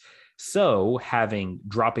costs. So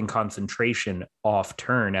dropping concentration off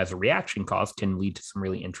turn as a reaction cost can lead to some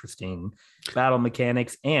really interesting battle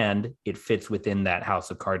mechanics, and it fits within that House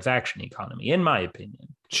of Cards action economy, in my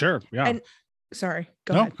opinion. Sure. Yeah. And sorry,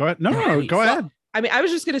 go ahead. Go ahead. No, go ahead. I mean, I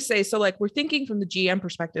was just going to say, so like we're thinking from the GM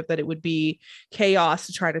perspective that it would be chaos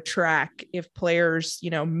to try to track if players,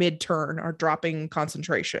 mid-turn are dropping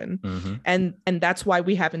concentration. And that's why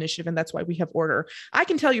we have initiative, and that's why we have order. I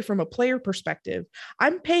can tell you from a player perspective,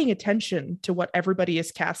 I'm paying attention to what everybody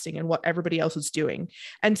is casting and what everybody else is doing.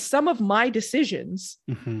 And some of my decisions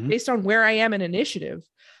based on where I am in initiative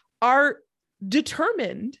are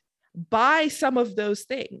determined by some of those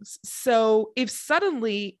things. So if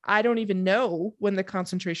suddenly I don't even know when the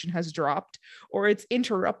concentration has dropped, or it's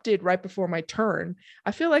interrupted right before my turn,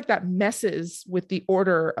 I feel like that messes with the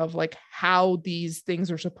order of like how these things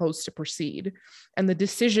are supposed to proceed and the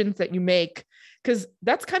decisions that you make, because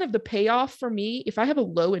that's kind of the payoff for me. If I have a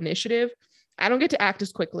low initiative, I don't get to act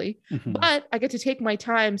as quickly, but I get to take my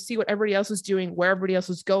time, see what everybody else is doing, where everybody else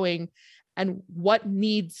is going, and what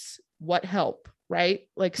needs what help. Right?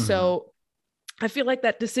 Like, so I feel like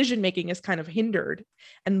that decision-making is kind of hindered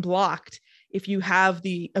and blocked if you have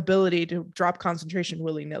the ability to drop concentration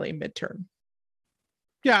willy-nilly mid-turn.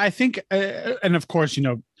 Yeah, I think, and of course,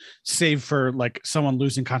 save for like someone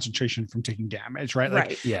losing concentration from taking damage, right? Like,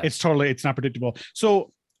 right. Yeah. It's not predictable.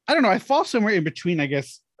 So I don't know. I fall somewhere in between, I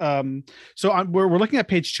guess. We're looking at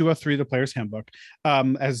page 203 of the Player's Handbook,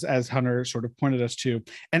 as Hunter sort of pointed us to.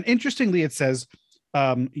 And interestingly, it says,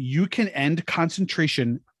 you can end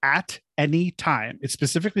concentration at any time. It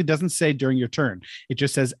specifically doesn't say during your turn. It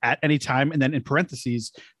just says at any time, and then in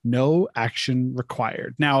parentheses, no action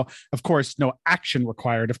required. Now, of course, no action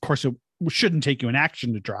required. Of course, it shouldn't take you an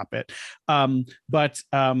action to drop it. But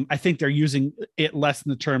I think they're using it less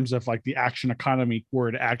in the terms of like the action economy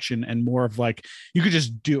word action, and more of like you could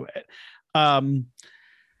just do it.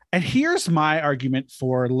 And here's my argument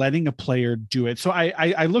for letting a player do it. So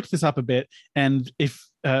I looked this up a bit, and if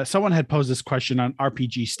someone had posed this question on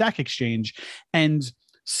RPG Stack Exchange, and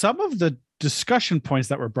some of the discussion points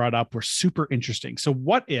that were brought up were super interesting. So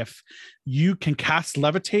what if you can cast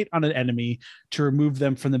Levitate on an enemy to remove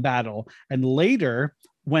them from the battle, and later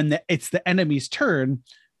when it's the enemy's turn,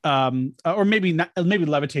 or maybe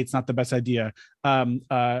Levitate's not the best idea.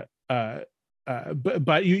 But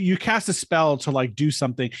you cast a spell to like do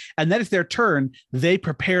something, and then it's their turn, they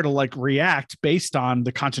prepare to like react based on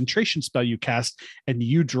the concentration spell you cast, and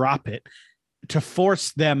you drop it to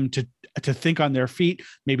force them to think on their feet,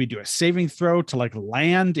 maybe do a saving throw to like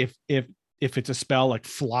land if it's a spell like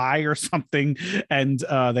fly or something, and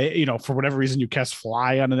they for whatever reason you cast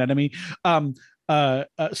fly on an enemy, so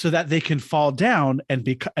that they can fall down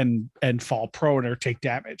and fall prone or take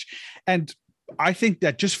damage. And I think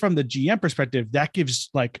that just from the GM perspective, that gives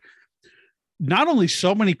like not only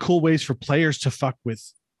so many cool ways for players to fuck with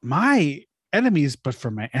my enemies, but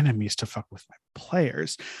for my enemies to fuck with my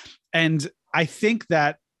players. And I think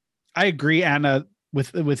that I agree, Anna,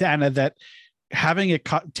 with Anna, that having it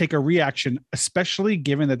take a reaction, especially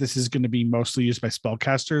given that this is going to be mostly used by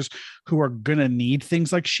spellcasters who are going to need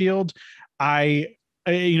things like shield,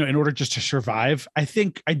 in order just to survive. I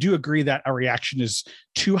think I do agree that a reaction is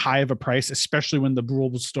too high of a price, especially when the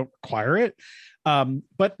rules don't require it.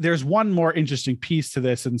 But there's one more interesting piece to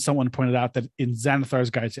this, and someone pointed out that in Xanathar's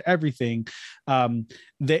Guide to Everything,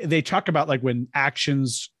 they talk about like when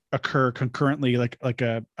actions occur concurrently, like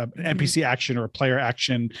an NPC action or a player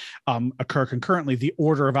action occur concurrently, the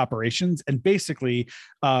order of operations. And basically,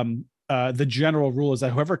 the general rule is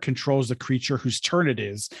that whoever controls the creature whose turn it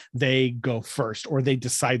is, they go first, or they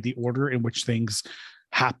decide the order in which things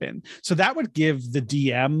happen. So that would give the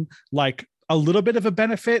DM like a little bit of a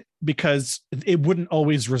benefit, because it wouldn't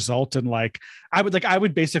always result in like, I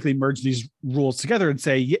would basically merge these rules together and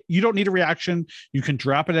say, you don't need a reaction. You can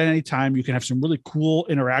drop it at any time. You can have some really cool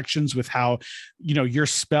interactions with how, your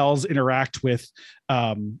spells interact with,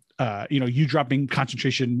 you dropping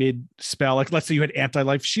concentration mid spell. Like, let's say you had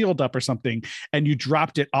anti-life shield up or something, and you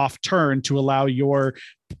dropped it off turn to allow your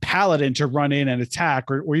paladin to run in and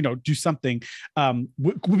attack or do something.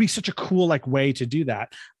 Would be such a cool like way to do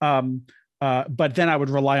that. But then I would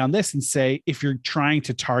rely on this and say, if you're trying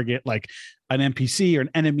to target like an NPC or an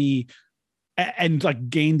enemy and like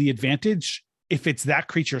gain the advantage, if it's that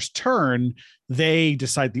creature's turn, they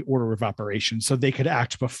decide the order of operations, so they could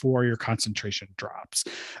act before your concentration drops.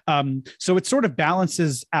 So it sort of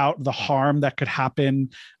balances out the harm that could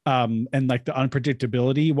happen and like the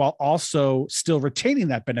unpredictability, while also still retaining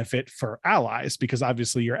that benefit for allies, because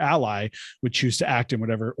obviously your ally would choose to act in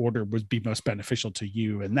whatever order would be most beneficial to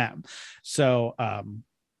you and them. So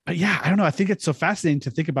but yeah, I don't know. I think it's so fascinating to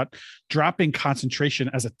think about dropping concentration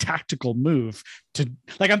as a tactical move to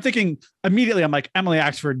like, I'm thinking immediately, I'm like, Emily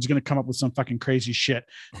Axford is going to come up with some fucking crazy shit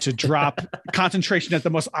to drop concentration at the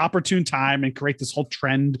most opportune time and create this whole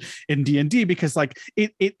trend in D&D, because like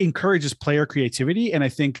it encourages player creativity. And I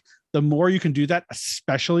think the more you can do that,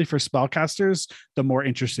 especially for spellcasters, the more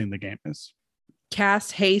interesting the game is.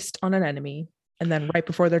 Cast haste on an enemy, and then right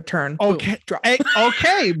before their turn, okay, boom, drop.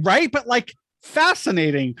 Okay, right? But like,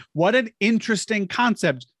 fascinating. What an interesting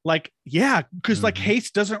concept. Like, yeah, because like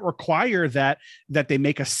haste doesn't require that they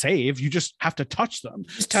make a save. You just have to touch them.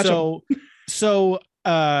 Just touch them.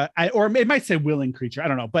 Or it might say willing creature. I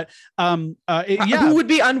don't know, but who would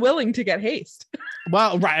be unwilling to get haste?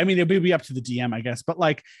 Well, right. I mean, it would be up to the DM, I guess. But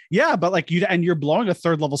like, yeah, but like you're blowing a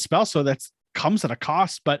 3rd level spell, so that's comes at a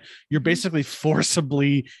cost, but you're basically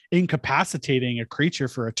forcibly incapacitating a creature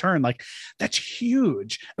for a turn. Like, that's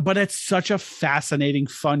huge, but it's such a fascinating,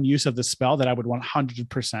 fun use of the spell that I would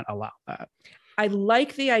 100% allow that. I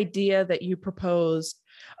like the idea that you proposed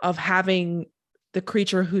of having the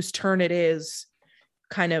creature whose turn it is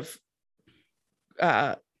kind of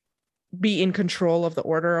be in control of the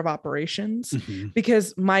order of operations,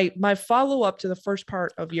 because my follow-up to the first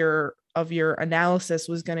part of your analysis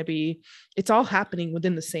was going to be, it's all happening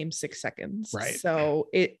within the same 6 seconds. Right. So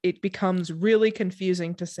it becomes really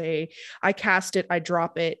confusing to say, I cast it, I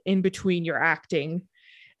drop it in between your acting,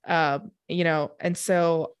 and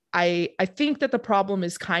so I think that the problem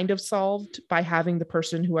is kind of solved by having the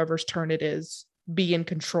person, whoever's turn it is, be in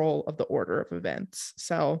control of the order of events.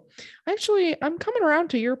 So actually, I'm coming around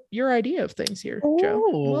to your idea of things here, Joe.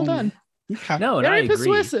 Well done. No, very I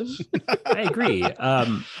persuasive. I agree.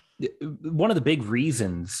 One of the big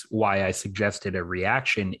reasons why I suggested a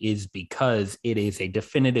reaction is because it is a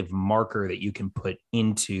definitive marker that you can put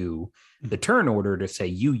into the turn order to say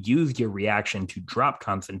you used your reaction to drop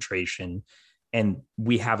concentration, and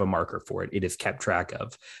we have a marker for it. It is kept track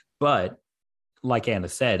of. But like Anna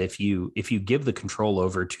said, if you give the control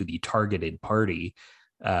over to the targeted party,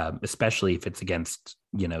 especially if it's against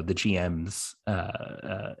the GM's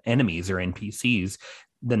enemies or NPCs,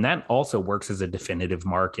 then that also works as a definitive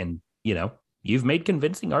mark. And you've made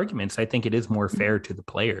convincing arguments. I think it is more fair to the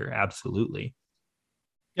player. Absolutely.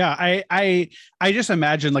 Yeah, I just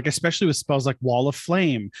imagine, like, especially with spells like Wall of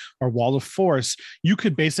Flame or Wall of Force, you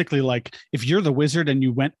could basically, like, if you're the wizard and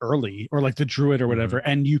you went early, or like the druid or whatever,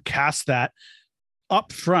 and you cast that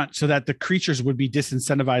up front so that the creatures would be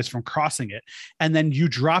disincentivized from crossing it, and then you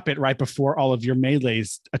drop it right before all of your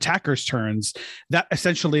melee's attackers' turns, that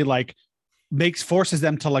essentially like forces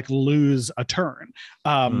them to like lose a turn,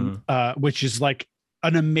 which is like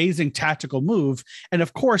an amazing tactical move. And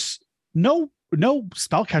of course, no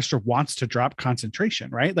spellcaster wants to drop concentration,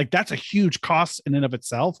 right? Like, that's a huge cost in and of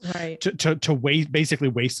itself, right? To basically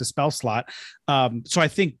waste a spell slot. So I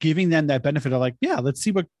think giving them that benefit of like, yeah, let's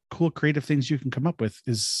see what cool creative things you can come up with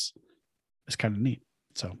is kind of neat.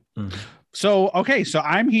 So okay, so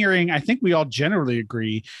I'm hearing, I think we all generally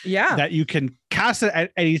agree, that you can cast it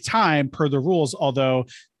at any time per the rules, although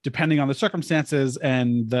depending on the circumstances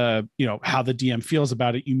and the how the DM feels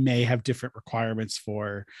about it, you may have different requirements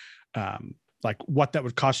for like what that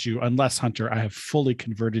would cost you, unless, Hunter, I have fully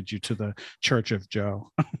converted you to the Church of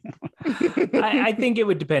Joe. I think it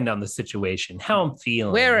would depend on the situation, how I'm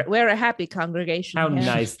feeling. We're a happy congregation. How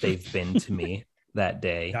nice they've been to me that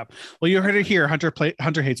day. Yep. Well, you heard it here.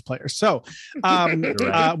 Hunter hates players. So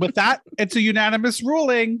with that, it's a unanimous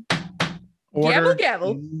ruling. Order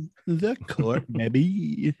gavel. The court,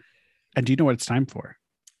 maybe. And do you know what it's time for?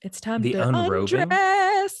 It's time the to unrobing?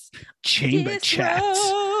 undress. Chamber chat.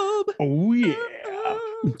 Oh yeah.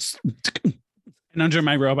 And under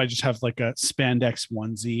my robe, I just have like a spandex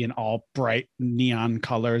onesie in all bright neon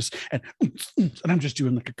colors, and I'm just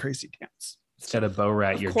doing like a crazy dance. Instead of Bo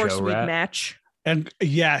Rat, you're Of course, Joe we'd Rat. match. And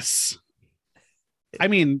yes, I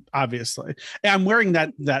mean, obviously, and I'm wearing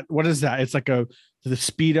that. What is that? It's like the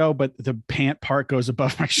Speedo, but the pant part goes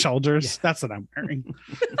above my shoulders. Yeah. That's what I'm wearing.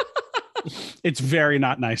 It's very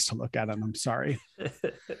not nice to look at, and I'm sorry.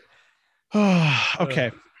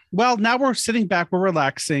 Okay. Well, now we're sitting back. We're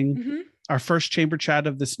relaxing. Mm-hmm. Our first chamber chat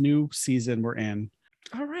of this new season we're in.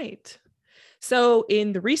 All right. So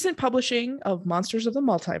in the recent publishing of Monsters of the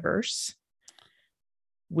Multiverse,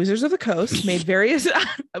 Wizards of the Coast made various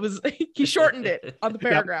he shortened it on the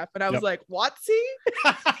paragraph, and I was like, "Watsy?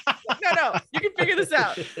 No, you can figure this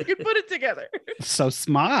out. You can put it together." So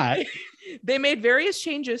smart. They made various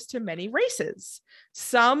changes to many races.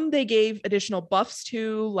 Some they gave additional buffs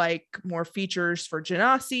to, like more features for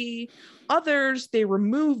Genasi. Others they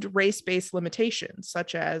removed race-based limitations,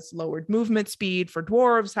 such as lowered movement speed for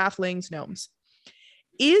dwarves, halflings, gnomes.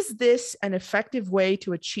 Is this an effective way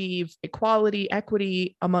to achieve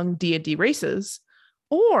equity among D&D races?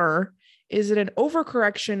 Or is it an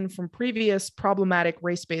overcorrection from previous problematic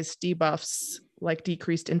race-based debuffs like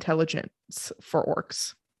decreased intelligence for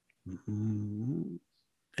orcs?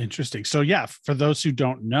 Interesting. So yeah, for those who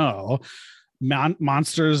don't know,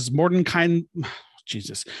 Mordenkainen's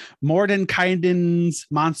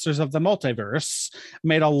Monsters of the Multiverse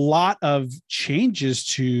made a lot of changes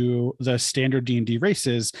to the standard D&D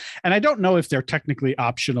races. And I don't know if they're technically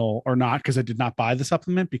optional or not, because I did not buy the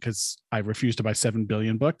supplement because I refuse to buy 7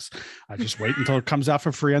 billion books. I just wait until it comes out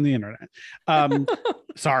for free on the internet.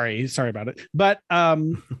 Sorry about it. But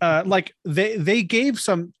like they gave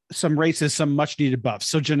some races some much needed buffs.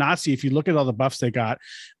 So Genasi, if you look at all the buffs they got,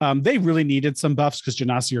 they really needed some buffs because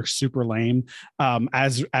Genasi are super lame.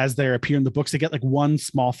 As they appear in the books, they get like one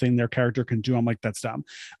small thing their character can do. I'm like, that's dumb.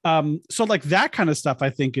 So like that kind of stuff I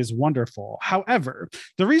think is wonderful. However,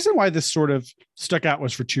 the reason why this sort of stuck out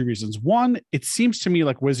was for two reasons. One, it seems to me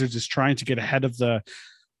like Wizards is trying to get ahead of the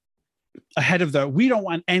we don't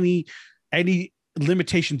want any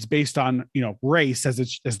limitations based on race as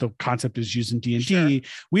the concept is used in D&D. Sure.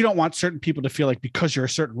 We don't want certain people to feel like because you're a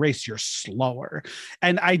certain race you're slower.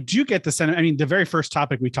 And I do get the sense. I mean, the very first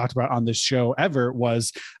topic we talked about on this show ever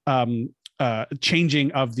was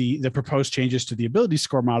changing of the proposed changes to the ability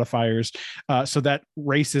score modifiers so that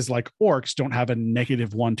races like orcs don't have a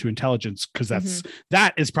 -1 to intelligence, because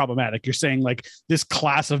that is problematic. You're saying like this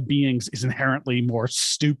class of beings is inherently more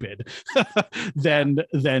stupid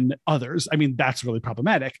than others. I mean, that's really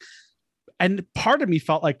problematic. And part of me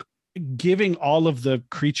felt like giving all of the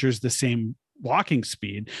creatures the same walking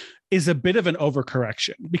speed is a bit of an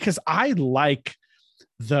overcorrection, because I like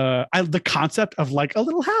the concept of like a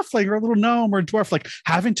little halfling or a little gnome or a dwarf like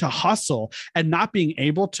having to hustle and not being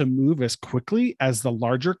able to move as quickly as the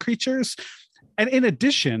larger creatures. And in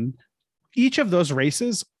addition, each of those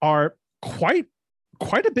races are quite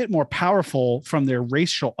a bit more powerful from their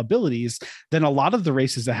racial abilities than a lot of the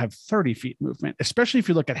races that have 30 feet movement, especially if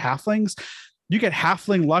you look at halflings. You get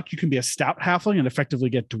halfling luck. You can be a stout halfling and effectively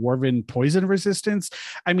get dwarven poison resistance.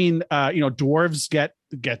 I mean, dwarves get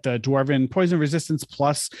the dwarven poison resistance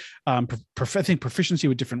plus I think proficiency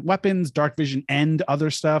with different weapons, dark vision, and other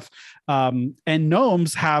stuff. And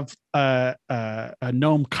gnomes have a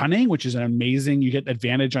gnome cunning, which is an amazing. You get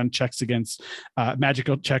advantage on checks against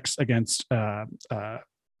magical checks against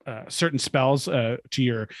certain spells to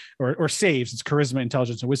your or saves. It's charisma,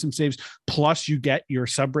 intelligence, and wisdom saves, plus you get your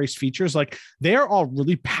sub-race features. Like, they are all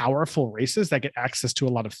really powerful races that get access to a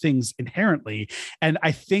lot of things inherently. And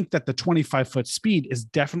I think that the 25-foot speed is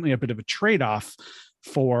definitely a bit of a trade-off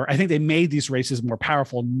I think they made these races more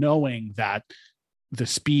powerful knowing that the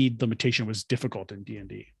speed limitation was difficult in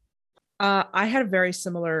D&D. I had a very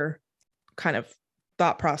similar kind of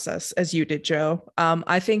thought process as you did, Joe.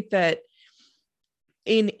 I think that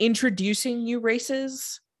in introducing new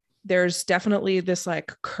races, there's definitely this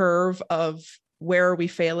like curve of where are we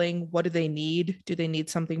failing? What do they need? Do they need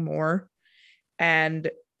something more? And,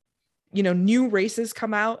 new races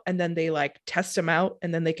come out and then they like test them out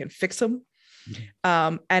and then they can fix them.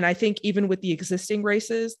 And I think even with the existing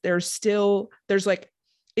races, there's like,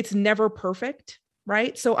 it's never perfect,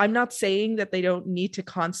 right? So I'm not saying that they don't need to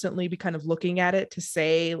constantly be kind of looking at it to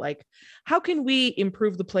say like, how can we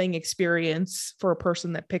improve the playing experience for a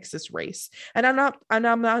person that picks this race? And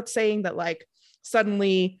I'm not saying that like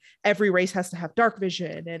suddenly every race has to have dark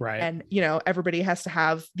vision and you know, everybody has to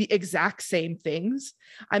have the exact same things.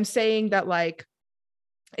 I'm saying that like,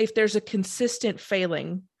 if there's a consistent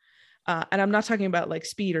failing, and I'm not talking about like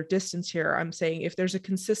speed or distance here, I'm saying if there's a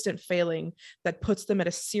consistent failing that puts them at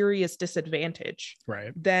a serious disadvantage,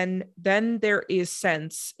 right, then there is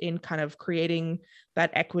sense in kind of creating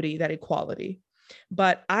that equity, that equality.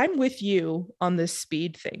 But I'm with you on this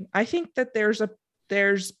speed thing. I think that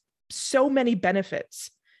there's so many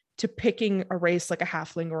benefits to picking a race like a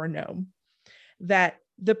halfling or a gnome, that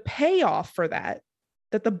the payoff for that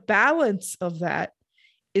the balance of that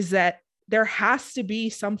is that there has to be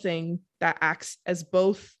something that acts as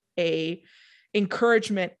both a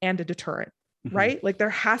encouragement and a deterrent, right? Like there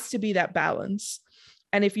has to be that balance.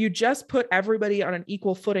 And if you just put everybody on an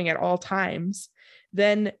equal footing at all times,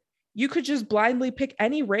 then you could just blindly pick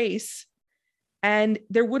any race and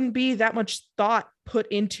there wouldn't be that much thought put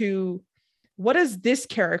into what does this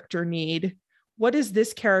character need? What does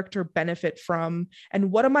this character benefit from? And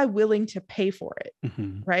what am I willing to pay for it?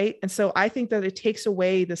 Right. And so I think that it takes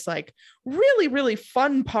away this like really, really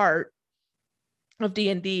fun part of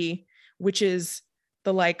D&D, which is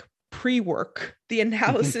the like pre-work, the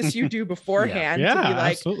analysis you do beforehand to be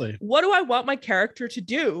like, absolutely. What do I want my character to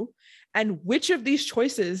do? And which of these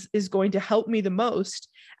choices is going to help me the most?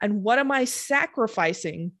 And what am I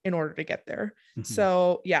sacrificing in order to get there?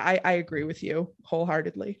 So yeah, I agree with you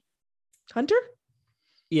wholeheartedly. Hunter?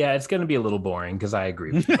 Yeah, it's going to be a little boring because I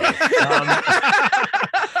agree with you.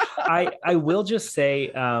 I will just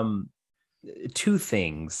say two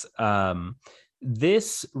things.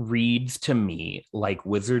 This reads to me like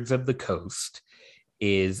Wizards of the Coast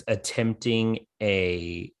is attempting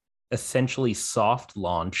a essentially soft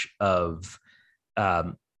launch of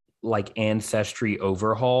like Ancestry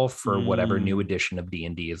overhaul for whatever new edition of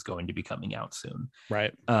D&D is going to be coming out soon.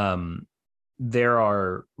 Right. There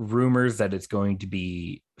are rumors that it's going to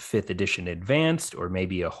be 5th edition advanced, or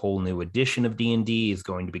maybe a whole new edition of D&D is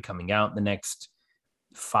going to be coming out in the next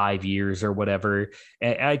 5 years or whatever.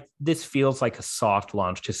 This feels like a soft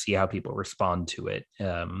launch to see how people respond to it.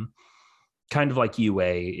 Kind of like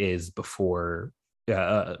UA is before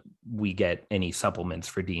we get any supplements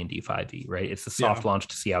for D&D 5e, right? It's a soft launch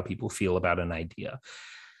to see how people feel about an idea.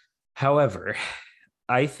 However,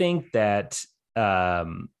 I think that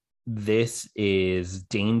this is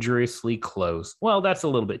dangerously close. Well, that's a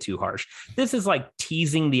little bit too harsh. This is like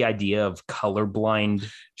teasing the idea of colorblind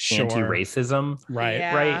anti-racism,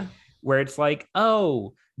 right? Where it's like,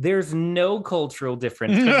 oh, there's no cultural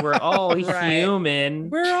difference because we're all human.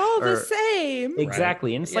 We're all the same.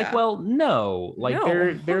 Exactly. And it's like, well, no, like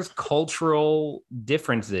there's cultural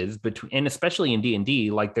differences between, and especially in D&D,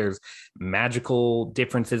 like there's magical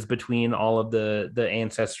differences between all of the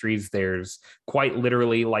ancestries. There's quite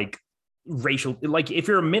literally like racial, like if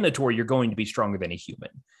you're a minotaur, you're going to be stronger than a human.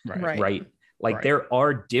 Right. Like there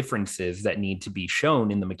are differences that need to be shown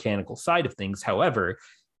in the mechanical side of things. However,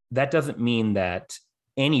 that doesn't mean that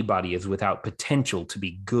anybody is without potential to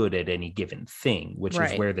be good at any given thing, which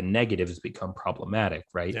is where the negatives become problematic,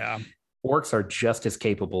 right? Yeah. Orcs are just as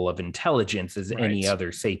capable of intelligence as any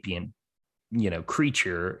other sapient,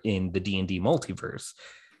 creature in the D&D multiverse,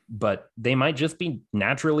 but they might just be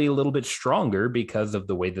naturally a little bit stronger because of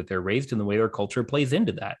the way that they're raised and the way their culture plays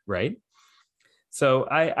into that, right? So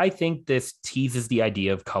I think this teases the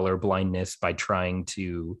idea of color blindness by trying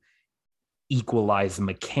to equalize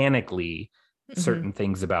mechanically certain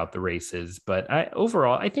things about the races, but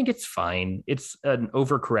overall I think it's fine. It's an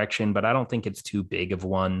overcorrection, but I don't think it's too big of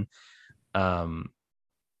one.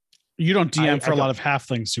 You don't DM for a lot of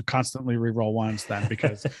halflings who constantly reroll ones then,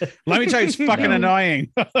 because let me tell you, it's fucking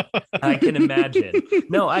annoying. I can imagine.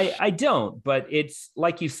 No, I don't, but it's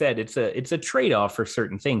like you said, it's a trade-off for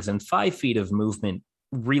certain things, and 5 feet of movement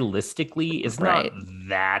realistically is not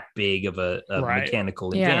that big of a mechanical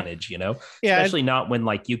advantage, especially not when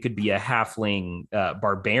like you could be a halfling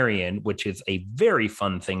barbarian, which is a very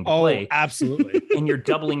fun thing to play. Absolutely. And you're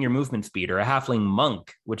doubling your movement speed, or a halfling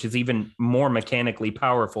monk, which is even more mechanically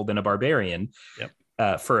powerful than a barbarian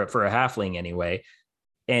for a halfling anyway.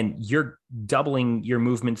 And you're doubling your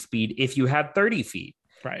movement speed if you had 30 feet.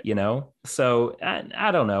 Right. So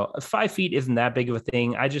I don't know. 5 feet isn't that big of a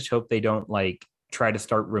thing. I just hope they don't like try to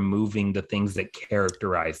start removing the things that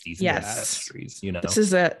characterize these ancestries.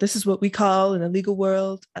 This is what we call in the legal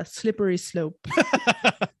world a slippery slope.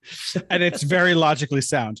 and it's very logically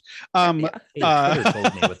sound. Hey, Twitter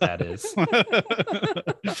told me what that is.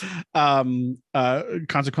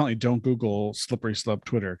 Consequently, don't Google slippery slope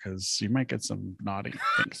Twitter because you might get some naughty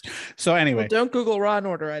things. So anyway, don't Google Raw and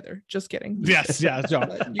Order either. Just kidding. Yes, yeah, you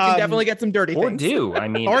can definitely get some dirty or things. do. I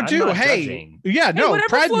mean, or do. Hey, judging. yeah, no, whatever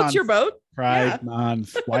Pride floats Month. your boat. Pride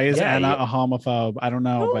Month. Why is Anna a homophobe? I don't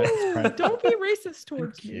know, but it's Pride don't be racist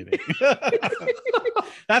towards me.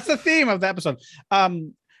 That's the theme of the episode.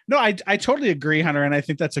 No, I totally agree, Hunter, and I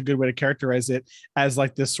think that's a good way to characterize it as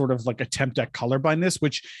like this sort of like attempt at colorblindness,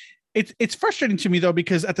 which it's frustrating to me though,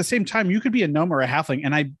 because at the same time you could be a gnome or a halfling,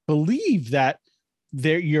 and I believe that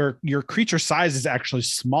your creature size is actually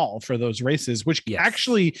small for those races, which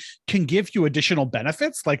actually can give you additional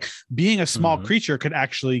benefits. Like being a small creature could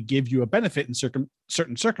actually give you a benefit in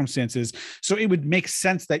certain circumstances. So it would make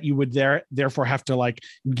sense that you would therefore have to like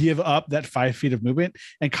give up that 5 feet of movement,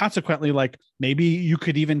 and consequently, like maybe you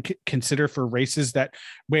could even consider for races that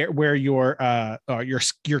where your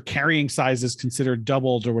carrying size is considered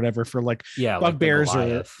doubled or whatever for like bugbears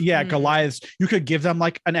or Goliaths, you could give them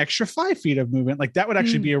like an extra 5 feet of movement. Like that would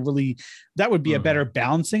actually be a better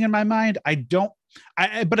balancing in my mind.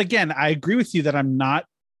 But again, I agree with you that I'm not.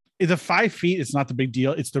 The 5 feet is not the big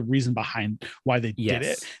deal. It's the reason behind why they did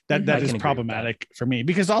it that is problematic for me.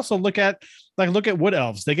 Because also look at wood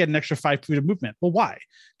elves. They get an extra 5 feet of movement. Well, why?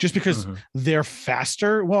 Just because they're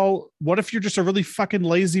faster? Well, what if you're just a really fucking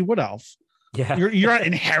lazy wood elf? Yeah, you're not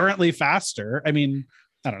inherently faster. I mean,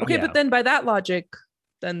 I don't know. Okay, but then by that logic,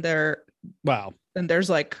 then there's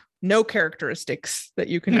like no characteristics that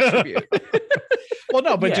you can attribute. Well,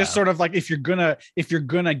 no, but just sort of like if you're gonna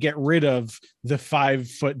get rid of the 5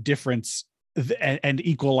 foot difference and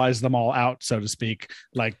equalize them all out, so to speak,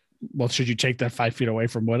 like, well, should you take that 5 feet away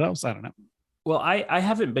from what else? I don't know. Well, I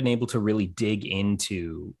haven't been able to really dig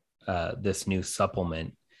into this new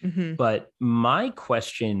supplement, but my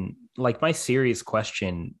question, like my serious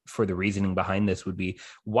question for the reasoning behind this would be,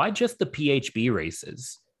 why just the PHB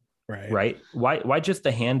races? Right. Why just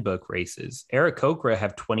the handbook races? Aarakocra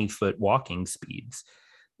have 20-foot walking speeds.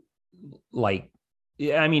 Like,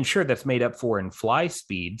 I mean, sure, that's made up for in fly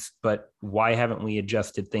speeds, but why haven't we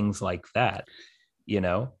adjusted things like that?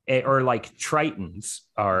 Or like Tritons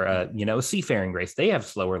are, a seafaring race. They have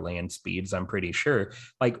slower land speeds, I'm pretty sure.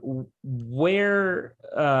 Like, where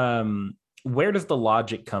does the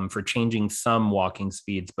logic come for changing some walking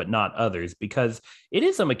speeds, but not others? Because it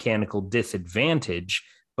is a mechanical disadvantage.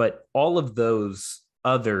 But all of those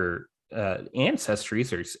other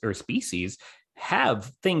ancestries or species have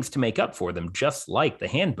things to make up for them, just like the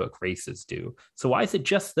handbook races do. So why is it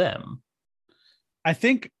just them? I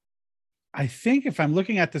think if I'm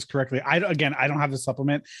looking at this correctly, I don't have the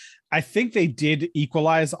supplement. I think they did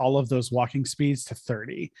equalize all of those walking speeds to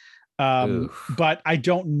 30. But I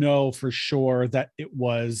don't know for sure that it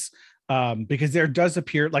was because there does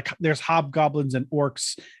appear like there's hobgoblins and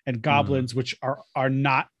orcs and goblins, which are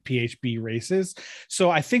not PHB races. So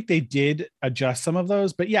I think they did adjust some of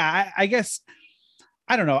those. But yeah, I guess,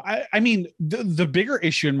 I don't know. I mean, the bigger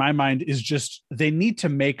issue in my mind is just they need to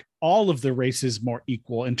make all of the races more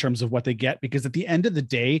equal in terms of what they get, because at the end of the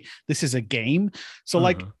day, this is a game. So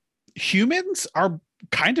like humans are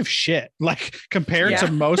kind of shit, like compared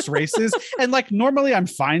to most races. And like normally I'm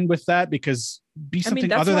fine with that because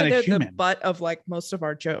something other than a human. The butt of like most of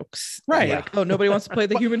our jokes, right? Like, oh, nobody wants to play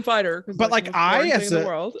the human fighter. But like I as a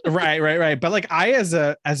world. right. But like I as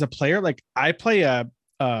a player, like I play a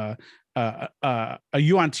UNT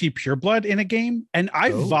Pureblood in a game, and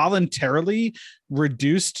I voluntarily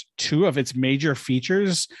reduced 2 of its major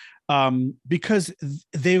features because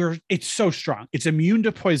it's so strong. It's immune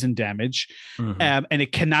to poison damage, and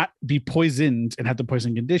it cannot be poisoned and have the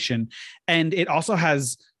poison condition. And it also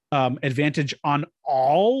has advantage on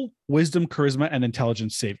all wisdom, charisma, and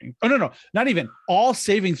intelligence saving. Oh, no, not even all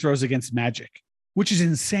saving throws against magic, which is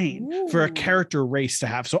insane for a character race to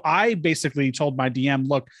have. So I basically told my DM,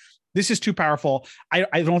 look, this is too powerful.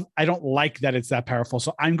 I don't like that it's that powerful.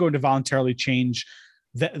 So I'm going to voluntarily change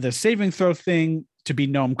the saving throw thing to be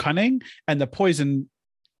gnome cunning and the poison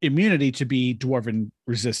immunity to be dwarven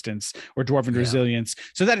resistance or dwarven resilience,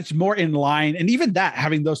 so that it's more in line. And even that,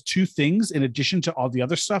 having those 2 things in addition to all the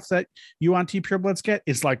other stuff that UNT Purebloods get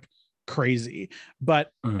is like crazy.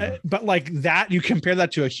 But like that, you compare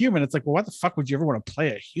that to a human, it's like, well, what the fuck would you ever want to play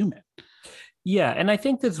a human? Yeah, and I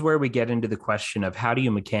think this is where we get into the question of how do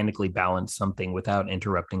you mechanically balance something without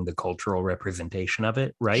interrupting the cultural representation of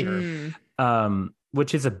it, right? Sure.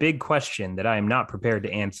 Which is a big question that I am not prepared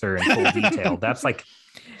to answer in full detail. That's like,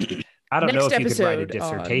 I don't know if you could write a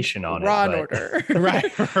dissertation on Raw it. Order.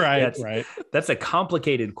 right. That's a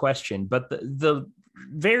complicated question, but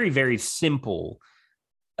very, very simple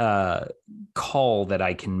call that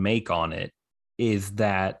I can make on it is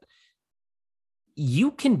that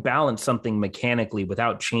you can balance something mechanically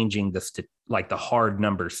without changing the hard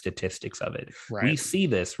number statistics of it. Right. We see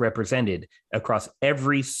this represented across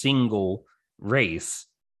every single race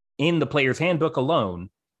in the player's handbook alone,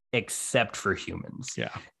 except for humans.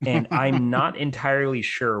 Yeah. And I'm not entirely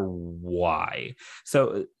sure why.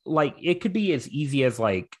 So like, it could be as easy as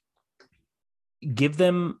like, give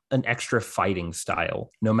them an extra fighting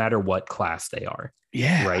style, no matter what class they are.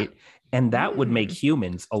 Yeah. Right. And that would make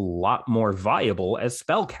humans a lot more viable as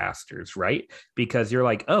spellcasters, right? Because you're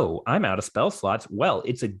like, oh, I'm out of spell slots. Well,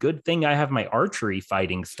 it's a good thing I have my archery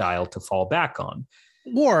fighting style to fall back on.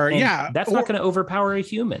 Or, And yeah. that's not going to overpower a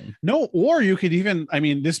human. No, or you could even, I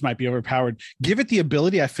mean, this might be overpowered. Give it the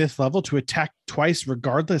ability at 5th level to attack twice,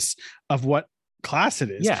 regardless of what class it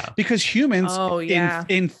is. Yeah. Because humans,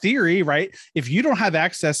 in theory, right, if you don't have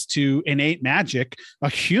access to innate magic, a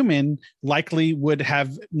human likely would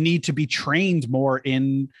need to be trained more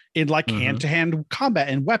in like hand-to-hand combat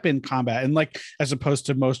and weapon combat, and like, as opposed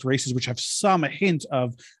to most races which have some hint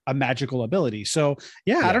of a magical ability. So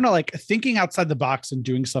yeah, I don't know, like thinking outside the box and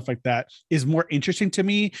doing stuff like that is more interesting to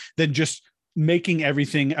me than just making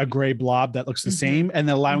everything a gray blob that looks the same, and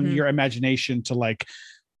then allowing your imagination to like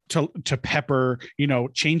to pepper,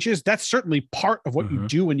 changes. That's certainly part of what you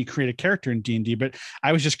do when you create a character in D&D. But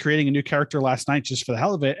I was just creating a new character last night just for the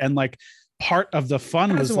hell of it, and like part of the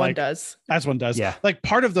fun was like, as one does, yeah, like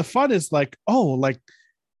part of the fun is like, oh, like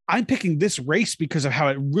I'm picking this race because of how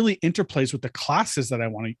it really interplays with the classes that I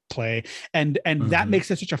want to play, and that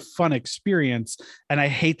makes it such a fun experience. And I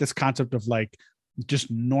hate this concept of like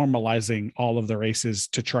just normalizing all of the races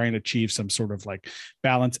to try and achieve some sort of like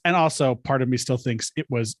balance. And also part of me still thinks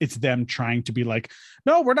it's them trying to be like,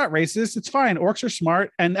 no, we're not racist, it's fine, orcs are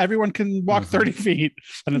smart and everyone can walk 30 feet.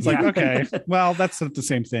 And it's like, okay, well, that's not the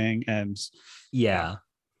same thing. And yeah,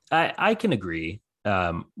 I can agree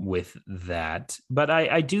with that, but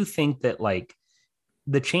I do think that like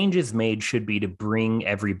the changes made should be to bring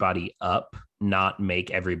everybody up, not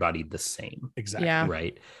make everybody the same. Exactly. Yeah.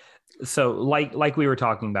 Right. So like we were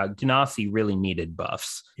talking about, Genasi really needed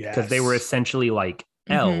buffs because they were essentially like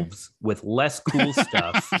elves with less cool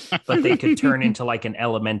stuff, but they could turn into like an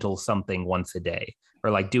elemental something once a day, or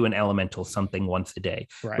like do an elemental something once a day,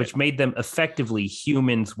 which made them effectively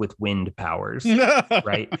humans with wind powers.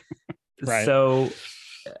 Right. So,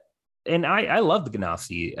 and I love the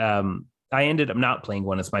Genasi. I ended up not playing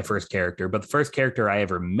one as my first character, but the first character I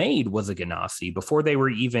ever made was a Genasi before they were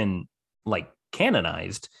even like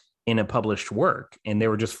canonized in a published work, and they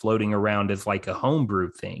were just floating around as like a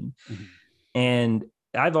homebrew thing. And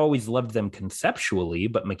I've always loved them conceptually,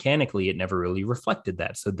 but mechanically it never really reflected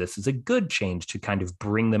that. So this is a good change to kind of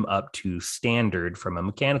bring them up to standard from a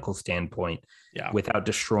mechanical standpoint, without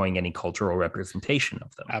destroying any cultural representation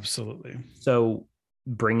of them. Absolutely. So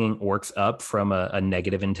bringing orcs up from a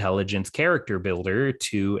negative intelligence character builder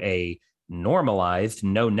to a normalized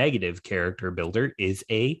no negative character builder is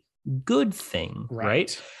a good thing,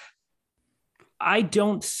 right? I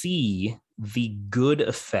don't see the good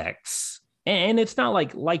effects, and it's not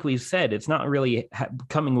like we've said, it's not really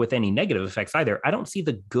coming with any negative effects either. I don't see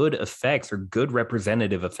the good effects or good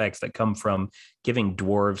representative effects that come from giving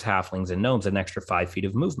dwarves, halflings, and gnomes an extra 5 feet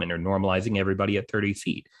of movement or normalizing everybody at 30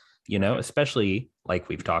 feet, especially like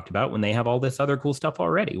we've talked about when they have all this other cool stuff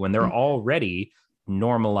already, when they're already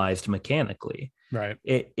normalized mechanically. Right.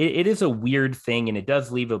 It is a weird thing, and it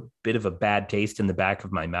does leave a bit of a bad taste in the back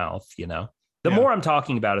of my mouth, The more I'm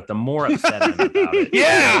talking about it, the more upset I'm about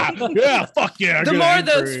it. Fuck yeah. The more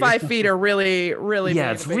those 5 feet are really, really,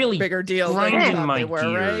 it's really bigger deal. Grinding my were,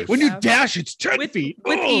 gears. right? When you dash, it's 10 feet.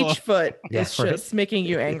 With each foot, Yeah, it's just making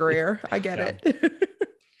you angrier. I get it.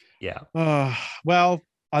 Well,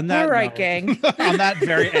 on that all right, note, gang. On that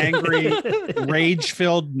very angry,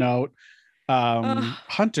 rage-filled note,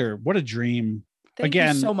 Hunter, what a dream. Thank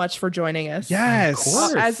you so much for joining us. Yes. Of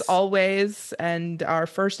course. As always, and our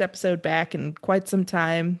first episode back in quite some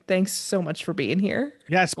time. Thanks so much for being here.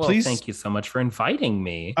 Yes, well, please. Thank you so much for inviting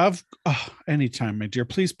me. Anytime, my dear.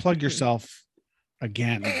 Please plug yourself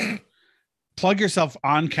again. Plug yourself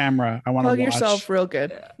on camera. I want to watch. Plug yourself real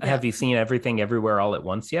good. Have you seen Everything Everywhere All at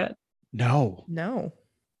Once yet? No.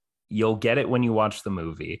 You'll get it when you watch the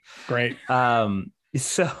movie. Great.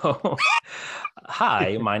 So,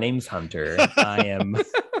 hi, my name's Hunter. I'm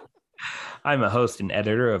a host and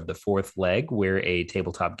editor of The Fourth Leg. We're a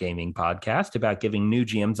tabletop gaming podcast about giving new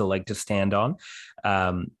GMs a leg to stand on.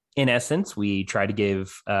 In essence, we try to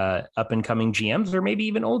give up and coming GMs or maybe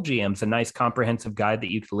even old GMs a nice comprehensive guide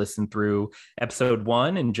that you can listen through episode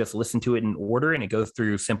 1 and just listen to it in order. And it goes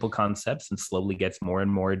through simple concepts and slowly gets more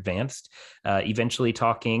and more advanced. Eventually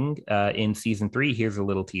talking in season 3, here's a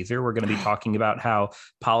little teaser. We're going to be talking about how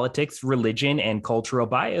politics, religion, and cultural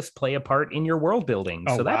bias play a part in your world building.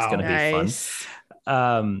 So that's going to be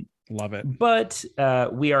fun. Love it. But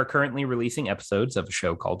we are currently releasing episodes of a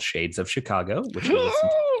show called Shades of Chicago, which we listen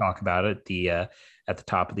to talk about at the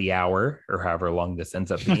top of the hour, or however long this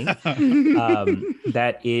ends up being.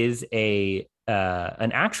 That is an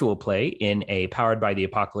actual play in a Powered by the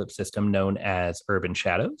Apocalypse system known as Urban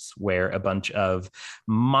Shadows, where a bunch of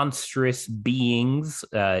monstrous beings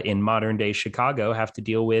in modern day Chicago have to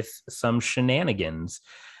deal with some shenanigans.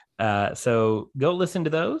 So go listen to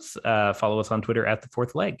those. Follow us on Twitter at The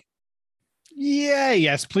Fourth Leg. Yeah,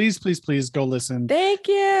 yes, please go listen. Thank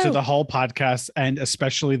you to the whole podcast, and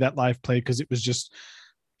especially that live play, because it was just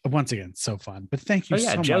once again so fun. But thank you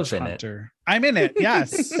so Joe's much, in Hunter. I'm in it.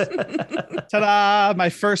 Yes. Ta-da! My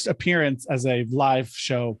first appearance as a live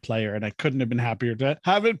show player, and I couldn't have been happier to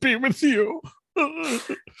have it be with you.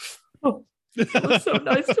 It was so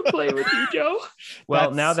nice to play with you, Joe.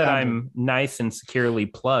 Well, now that I'm nice and securely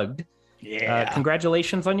plugged, yeah,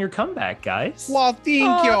 congratulations on your comeback, guys. Well,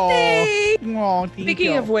 thank you.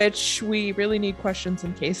 Speaking of which, we really need questions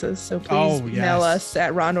and cases, so please email us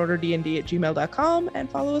at rawandorderd@gmail.com and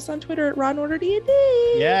follow us on Twitter at rawandorderd.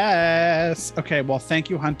 Yes. Okay, well, thank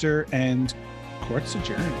you, Hunter, and court's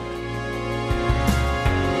adjourned.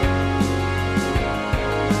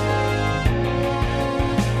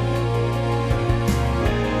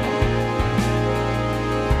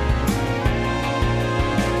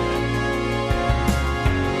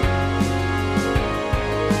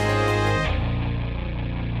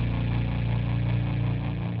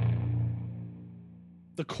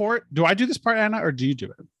 The court. Do I do this part, Anna, or do you do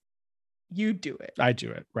it? You do it. I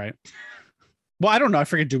do it, right? Well, I don't know. I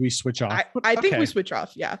forget. Do we switch off? I think we switch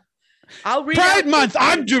off. Yeah. I'll read Pride Month.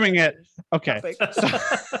 I'm doing it. Okay.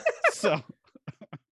 So